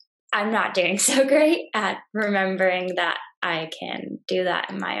 I'm not doing so great at remembering that I can do that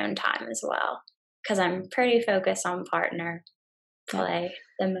in my own time as well, because I'm pretty focused on partner Yeah. play at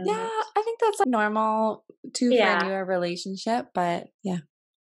the Yeah, moment. I think that's like normal too for a Yeah. newer relationship, but yeah,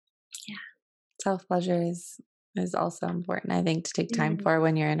 Yeah. self pleasure is also important, I think, to take time Mm. for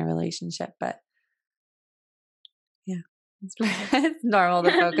when you're in a relationship. But yeah, it's, it's normal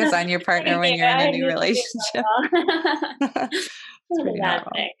to focus on your partner Thank when you. you're in a I new need to do relationship. that. It's Not a pretty bad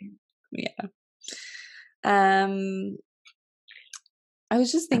normal. thing. Yeah. Um, I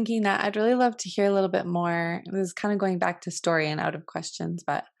was just thinking that I'd really love to hear a little bit more. This is kind of going back to story and out of questions,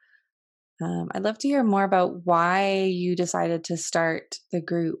 but I'd love to hear more about why you decided to start the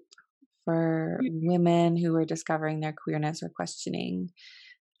group for women who were discovering their queerness or questioning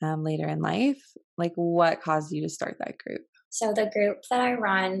later in life. Like, what caused you to start that group? So the group that I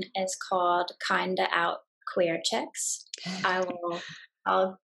run is called Kinda Out Queer Chicks.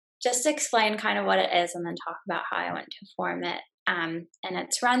 I'll just explain kind of what it is and then talk about how I went to form it. And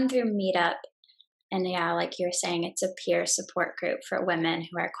it's run through Meetup. And yeah, like you were saying, it's a peer support group for women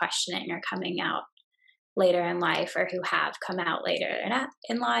who are questioning or coming out later in life, or who have come out later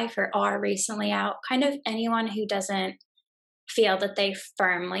in life, or are recently out. Kind of anyone who doesn't feel that they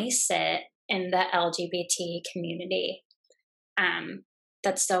firmly sit in the LGBT community,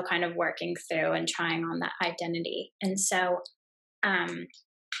 that's still kind of working through and trying on that identity. And um,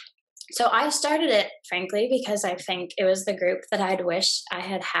 so I started it, frankly, because I think it was the group that I'd wished I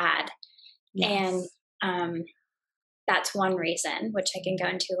had had. Yes. And that's one reason, which I can go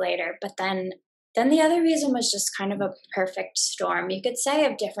into later. But then the other reason was just kind of a perfect storm, you could say,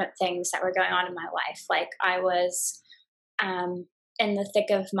 of different things that were going on in my life. Like I was in the thick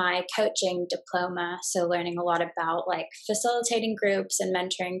of my coaching diploma, so learning a lot about like facilitating groups and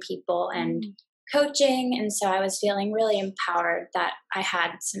mentoring people and coaching. And so I was feeling really empowered that I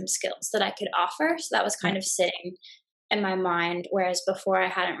had some skills that I could offer. So that was kind of sitting in my mind, whereas before I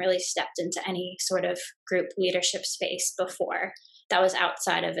hadn't really stepped into any sort of group leadership space before. That was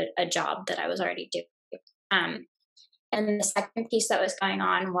outside of a job that I was already doing. And the second piece that was going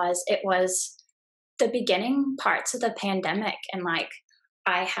on was it was the beginning parts of the pandemic, and like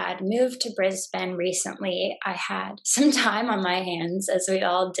I had moved to Brisbane recently. I had some time on my hands, as we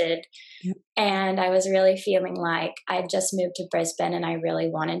all did. Yep. And I was really feeling like I'd just moved to Brisbane and I really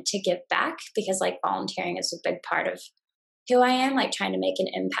wanted to give back, because like volunteering is a big part of who I am, like trying to make an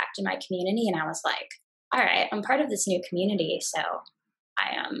impact in my community. And I was like, all right, I'm part of this new community, so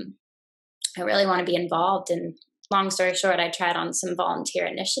I really want to be involved. And long story short, I tried on some volunteer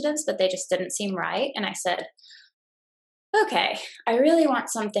initiatives, but they just didn't seem right. And I said, okay, I really want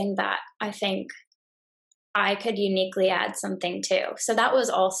something that I think I could uniquely add something to. So that was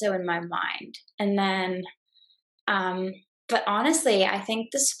also in my mind. And then, but honestly, I think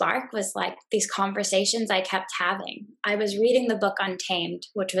the spark was like these conversations I kept having. I was reading the book Untamed,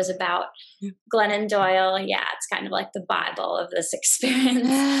 which was about Glennon Doyle. Yeah, it's kind of like the Bible of this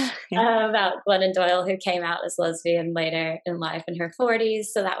experience about Glennon Doyle, who came out as lesbian later in life in her 40s.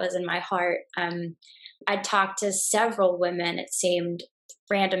 So that was in my heart. I talked to several women, it seemed,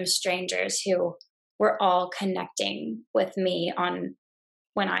 random strangers, who were all connecting with me on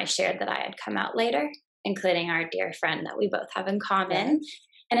when I shared that I had come out later, including our dear friend that we both have in common.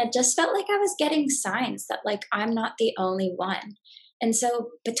 And it just felt like I was getting signs that like I'm not the only one. And so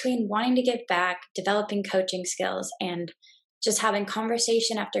between wanting to give back, developing coaching skills, and just having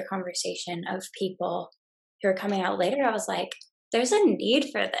conversation after conversation of people who are coming out later, I was like, there's a need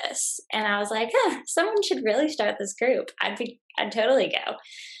for this. And I was like, someone should really start this group. I'd totally go.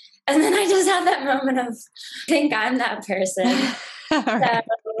 And then I just had that moment of, I think I'm that person. Right.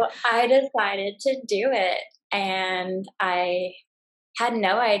 So I decided to do it, and I had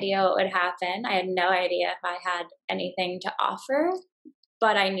no idea what would happen. I had no idea if I had anything to offer,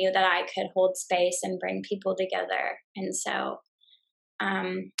 but I knew that I could hold space and bring people together. And so,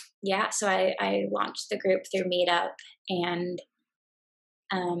 so I launched the group through Meetup, and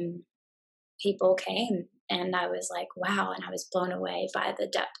people came, and I was like, wow. And I was blown away by the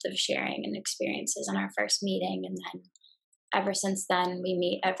depth of sharing and experiences in our first meeting. And then ever since then, we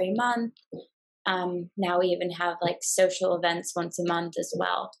meet every month. Now we even have like social events once a month as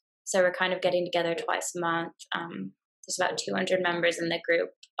well. So we're kind of getting together twice a month. There's about 200 members in the group,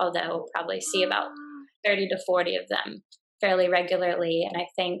 although we'll probably see about 30 to 40 of them fairly regularly. And I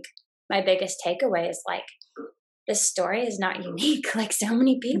think my biggest takeaway is like, this story is not unique. Like so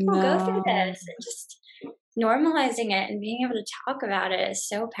many people go through this, and just normalizing it and being able to talk about it is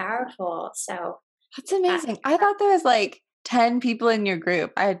so powerful. So that's amazing. I thought there was like 10 people in your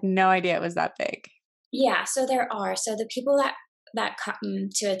group. I had no idea it was that big. Yeah, so there are. So the people that come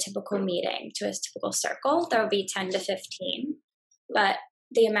to a typical meeting, to a typical circle, there will be 10 to 15. But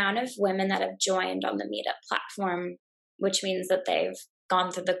the amount of women that have joined on the Meetup platform, which means that they've gone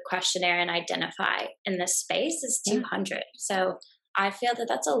through the questionnaire and identify in this space, is 200. So I feel that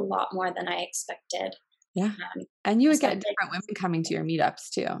that's a lot more than I expected. Yeah. And you would get different women coming to your meetups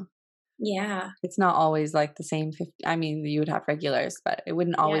too. Yeah. It's not always like the same 50. I mean, you would have regulars, but it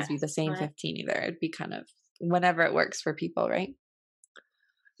wouldn't always be the same 15 either. It'd be kind of whenever it works for people, right?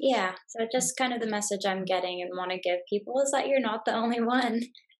 Yeah. So just kind of the message I'm getting and want to give people is that you're not the only one.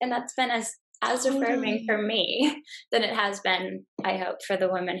 And that's been as affirming for me than it has been, I hope, for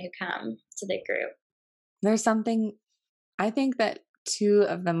the women who come to the group. There's something, I think that two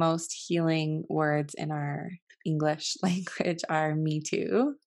of the most healing words in our English language are me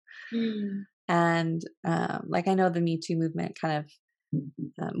too. And like, I know the Me Too movement kind of,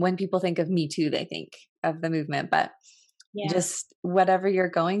 when people think of Me Too, they think of the movement, but just whatever you're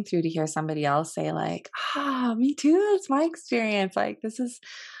going through, to hear somebody else say like, me too, that's my experience. Like, this is,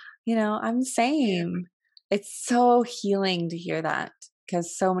 I'm the same. It's so healing to hear that,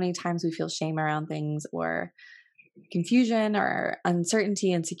 because so many times we feel shame around things, or confusion or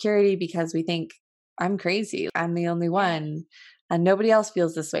uncertainty, insecurity, because we think I'm crazy. I'm the only one, and nobody else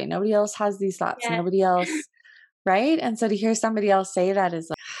feels this way. Nobody else has these thoughts. Nobody else. Right. And so to hear somebody else say that is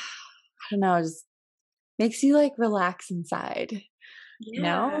like, I don't know, it just makes you like relax inside.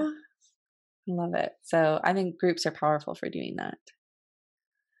 I love it. So I think groups are powerful for doing that.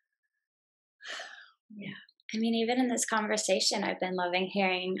 Yeah. I mean, even in this conversation, I've been loving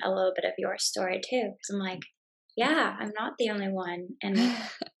hearing a little bit of your story too. Because I'm like, I'm not the only one. And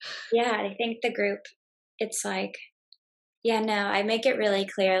I think the group, it's like, I make it really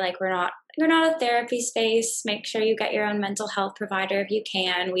clear, like, we're not a therapy space. Make sure you get your own mental health provider if you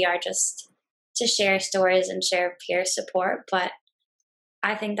can. We are just to share stories and share peer support. But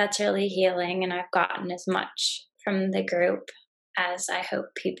I think that's really healing, and I've gotten as much from the group as I hope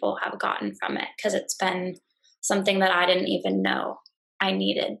people have gotten from it, because it's been something that I didn't even know I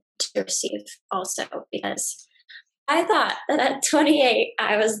needed to receive also, because I thought that at 28,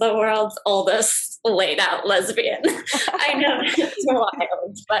 I was the world's oldest laid out lesbian. I know it's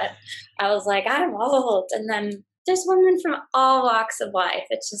wild, but I was like, I'm old. And then there's women from all walks of life.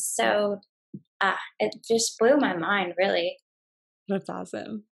 It's just so, it just blew my mind, really. That's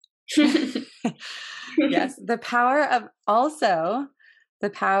awesome. Yes. The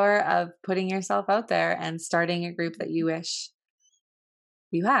power of putting yourself out there and starting a group that you wish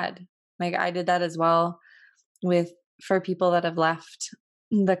you had. Like, I did that as well for people that have left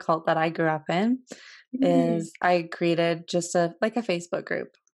the cult that I grew up in, is I created just a Facebook group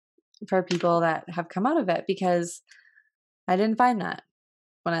for people that have come out of it, because I didn't find that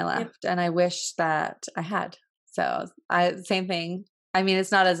when I left, and I wish that I had. So same thing. I mean,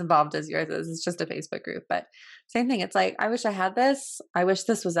 it's not as involved as yours is. It's just a Facebook group, but same thing. It's like, I wish I had this. I wish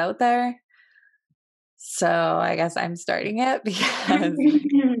this was out there. So I guess I'm starting it, because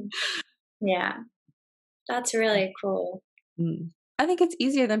that's really cool. I think it's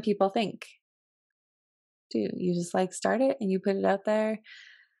easier than people think. You just like start it and you put it out there,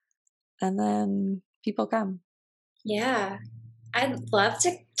 and then people come. Yeah. I'd love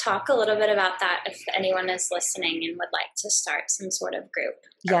to talk a little bit about that if anyone is listening and would like to start some sort of group.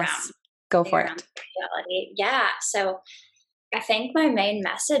 Yes, go for it. Sexuality. Yeah. So I think my main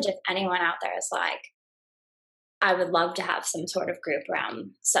message, if anyone out there is like, I would love to have some sort of group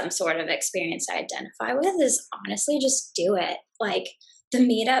around some sort of experience I identify with, is honestly just do it. Like, the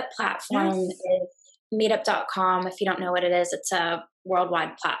Meetup platform is meetup.com. If you don't know what it is, it's a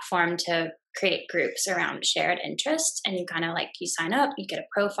worldwide platform to create groups around shared interests. And you kind of you sign up, you get a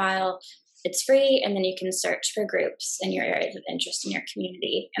profile, it's free, and then you can search for groups in your areas of interest in your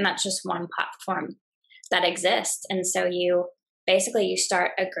community. And that's just one platform that exists. And so you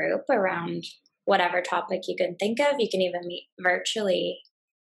start a group around whatever topic you can think of. You can even meet virtually.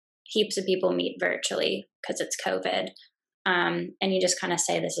 Heaps of people meet virtually because it's COVID. And you just kind of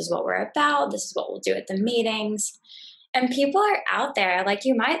say, this is what we're about. This is what we'll do at the meetings. And people are out there. Like,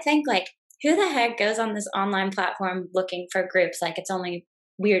 you might think, like, who the heck goes on this online platform looking for groups? Like, it's only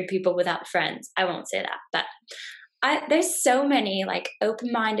weird people without friends. I won't say that. But there's so many, like,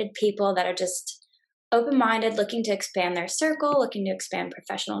 open-minded people that are just open-minded, looking to expand their circle, looking to expand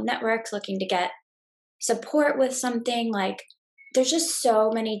professional networks, looking to get support with something. Like, there's just so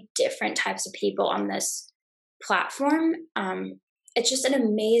many different types of people on this platform. It's just an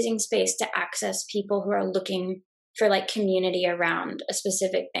amazing space to access people who are looking for like community around a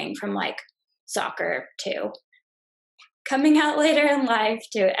specific thing, from like soccer to coming out later in life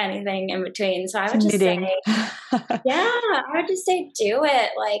to anything in between. So I would just say, I would just say do it.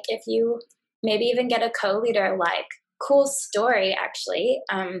 Like, if you maybe even get a co-leader, like, cool story actually.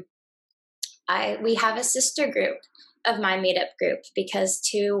 We have a sister group of my Meetup group, because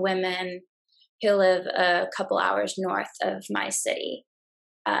two women who live a couple hours north of my city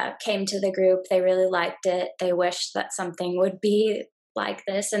came to the group. They really liked it. They wished that something would be like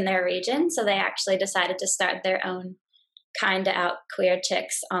this in their region. So they actually decided to start their own Kinda Out Queer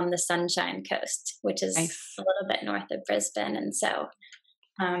Chicks on the Sunshine Coast, which is a little bit north of Brisbane. And so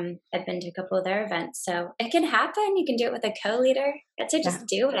I've been to a couple of their events. So it can happen. You can do it with a co-leader. I'd say just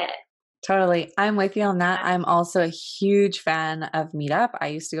do it. Totally. I'm with you on that. I'm also a huge fan of Meetup. I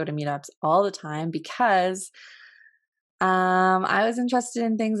used to go to meetups all the time, because I was interested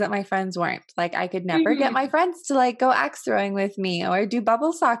in things that my friends weren't. Like I could never get my friends to like go axe throwing with me or do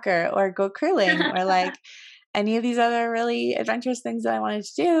bubble soccer or go curling or like any of these other really adventurous things that I wanted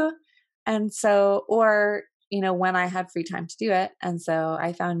to do. And so, or, you know, when I had free time to do it. And so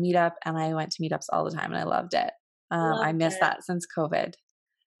I found Meetup and I went to meetups all the time and I loved it. I Love missed it. that since COVID.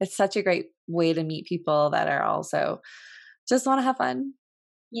 It's such a great way to meet people that are also just want to have fun,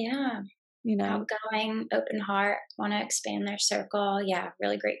 Yeah. you know? Outgoing, open heart, want to expand their circle. Yeah,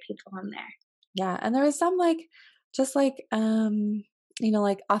 really great people on there. Yeah. And there was some like, just like, you know,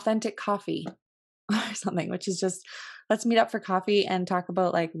 like authentic coffee or something, which is just, let's meet up for coffee and talk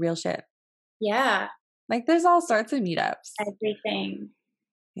about like real shit. Yeah, Like there's all sorts of meetups. everything.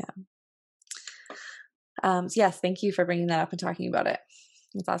 Yeah. So yes, thank you for bringing that up and talking about it.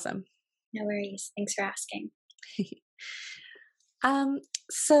 It's awesome. No worries. Thanks for asking.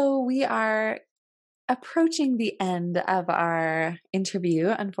 So we are approaching the end of our interview,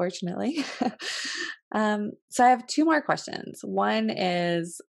 unfortunately. So I have two more questions. One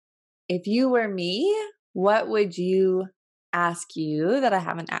is, if you were me, what would you ask you that I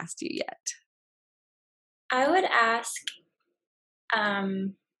haven't asked you yet? I would ask,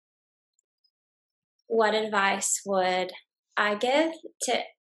 um, what advice would I give to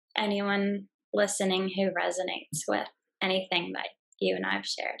anyone listening who resonates with anything that you and I have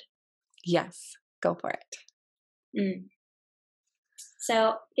shared? Yes, go for it. Mm.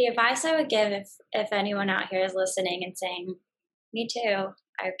 So the advice I would give if anyone out here is listening and saying, "Me too,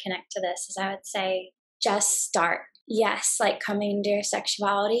 I connect to this," is I would say, just start. Yes, like coming into your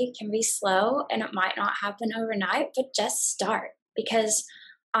sexuality can be slow and it might not happen overnight, but just start. Because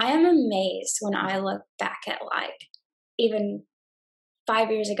I am amazed when I look back at like even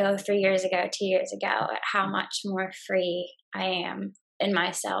 5 years ago, 3 years ago, 2 years ago, at how much more free I am in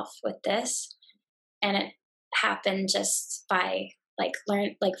myself with this. And it happened just by like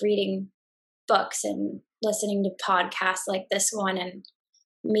reading books and listening to podcasts like this one and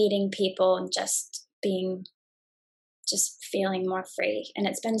meeting people and just feeling more free. And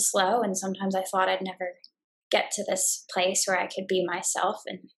it's been slow, and sometimes I thought I'd never get to this place where I could be myself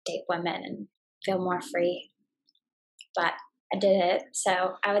and date women and feel more free, but I did it.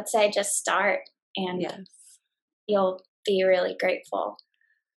 So I would say just start, and Yes. you'll be really grateful,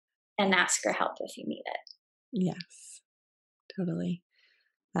 and ask for help if you need it. Yes, totally.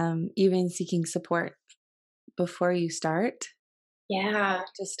 Even seeking support before you start Yeah,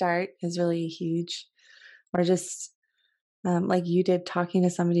 to start is really huge. Or just like you did, talking to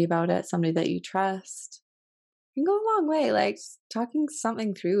somebody about it, somebody that you trust, can go a long way. Like talking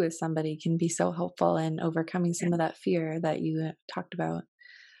something through with somebody can be so helpful in overcoming some of that fear that you talked about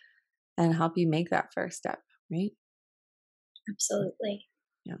and help you make that first step, right? absolutely.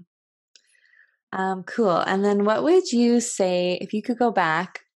 Yeah. Cool. And then what would you say if you could go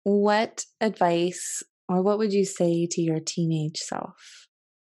back? What advice or what would you say to your teenage self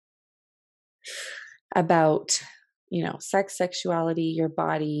about, you know, sex, sexuality, your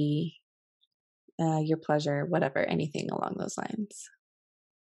body, your pleasure, whatever, anything along those lines?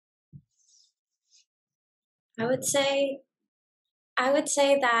 I would say I would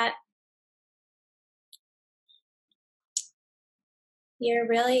say that you're a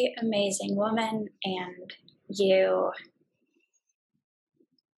really amazing woman, and you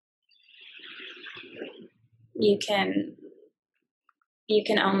can you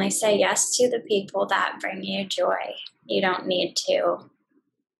can only say yes to the people that bring you joy. You don't need to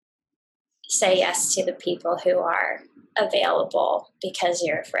say yes to the people who are available because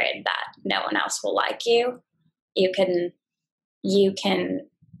you're afraid that no one else will like you. You can you can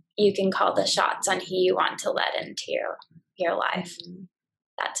you can call the shots on who you want to let into your life. Mhm.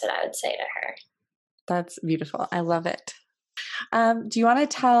 That's what I would say to her. That's beautiful. I love it. Do you want to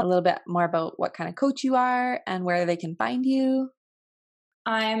tell a little bit more about what kind of coach you are and where they can find you?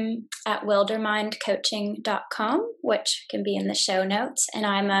 I'm at wildermindcoaching.com, which can be in the show notes, and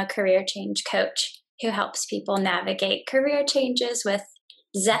I'm a career change coach who helps people navigate career changes with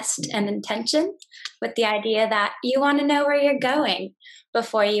zest and intention, with the idea that you want to know where you're going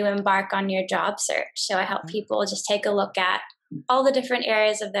before you embark on your job search. So I help people just take a look at all the different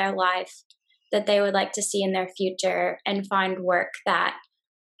areas of their life that they would like to see in their future and find work that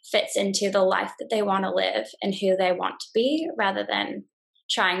fits into the life that they want to live and who they want to be, rather than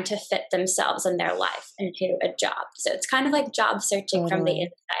trying to fit themselves and their life into a job. So it's kind of like job searching from the Totally.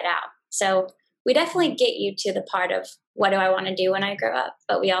 inside out. So we definitely get you to the part of what do I want to do when I grow up,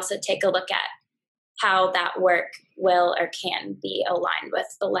 but we also take a look at how that work will or can be aligned with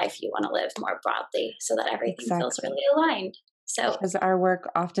the life you want to live more broadly, so that everything feels Exactly. really aligned. So Because our work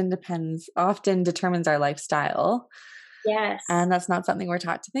often determines our lifestyle. Yes. And that's not something we're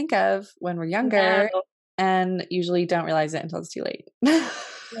taught to think of when we're younger, and usually don't realize it until it's too late.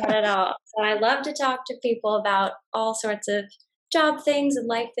 Not at all. So I love to talk to people about all sorts of job things and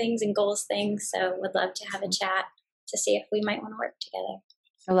life things and goals things. So would love to have a chat to see if we might want to work together.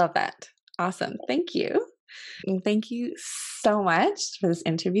 I love that. Awesome. Thank you. And thank you so much for this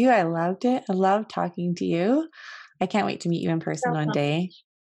interview. I loved it. I loved talking to you. I can't wait to meet you in person one day.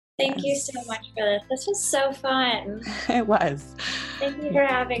 Thank you so much for this. This was so fun. It was. Thank you for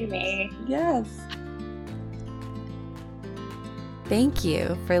having me. Yes. Thank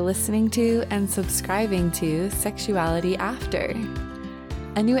you for listening to and subscribing to Sexuality After.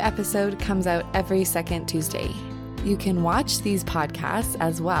 A new episode comes out every second Tuesday. You can watch these podcasts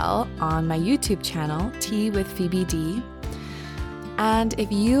as well on my YouTube channel, Tea with Phoebe D. And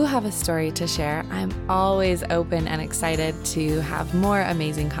if you have a story to share, I'm always open and excited to have more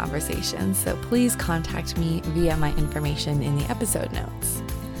amazing conversations. So please contact me via my information in the episode notes.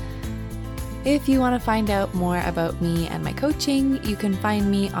 If you want to find out more about me and my coaching, you can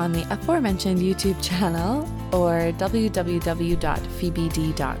find me on the aforementioned YouTube channel or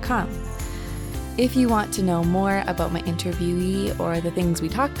www.phoebed.com. If you want to know more about my interviewee or the things we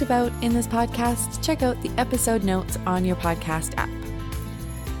talked about in this podcast, check out the episode notes on your podcast app.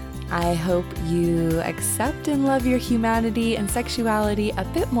 I hope you accept and love your humanity and sexuality a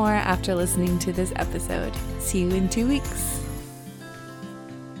bit more after listening to this episode. See you in 2 weeks.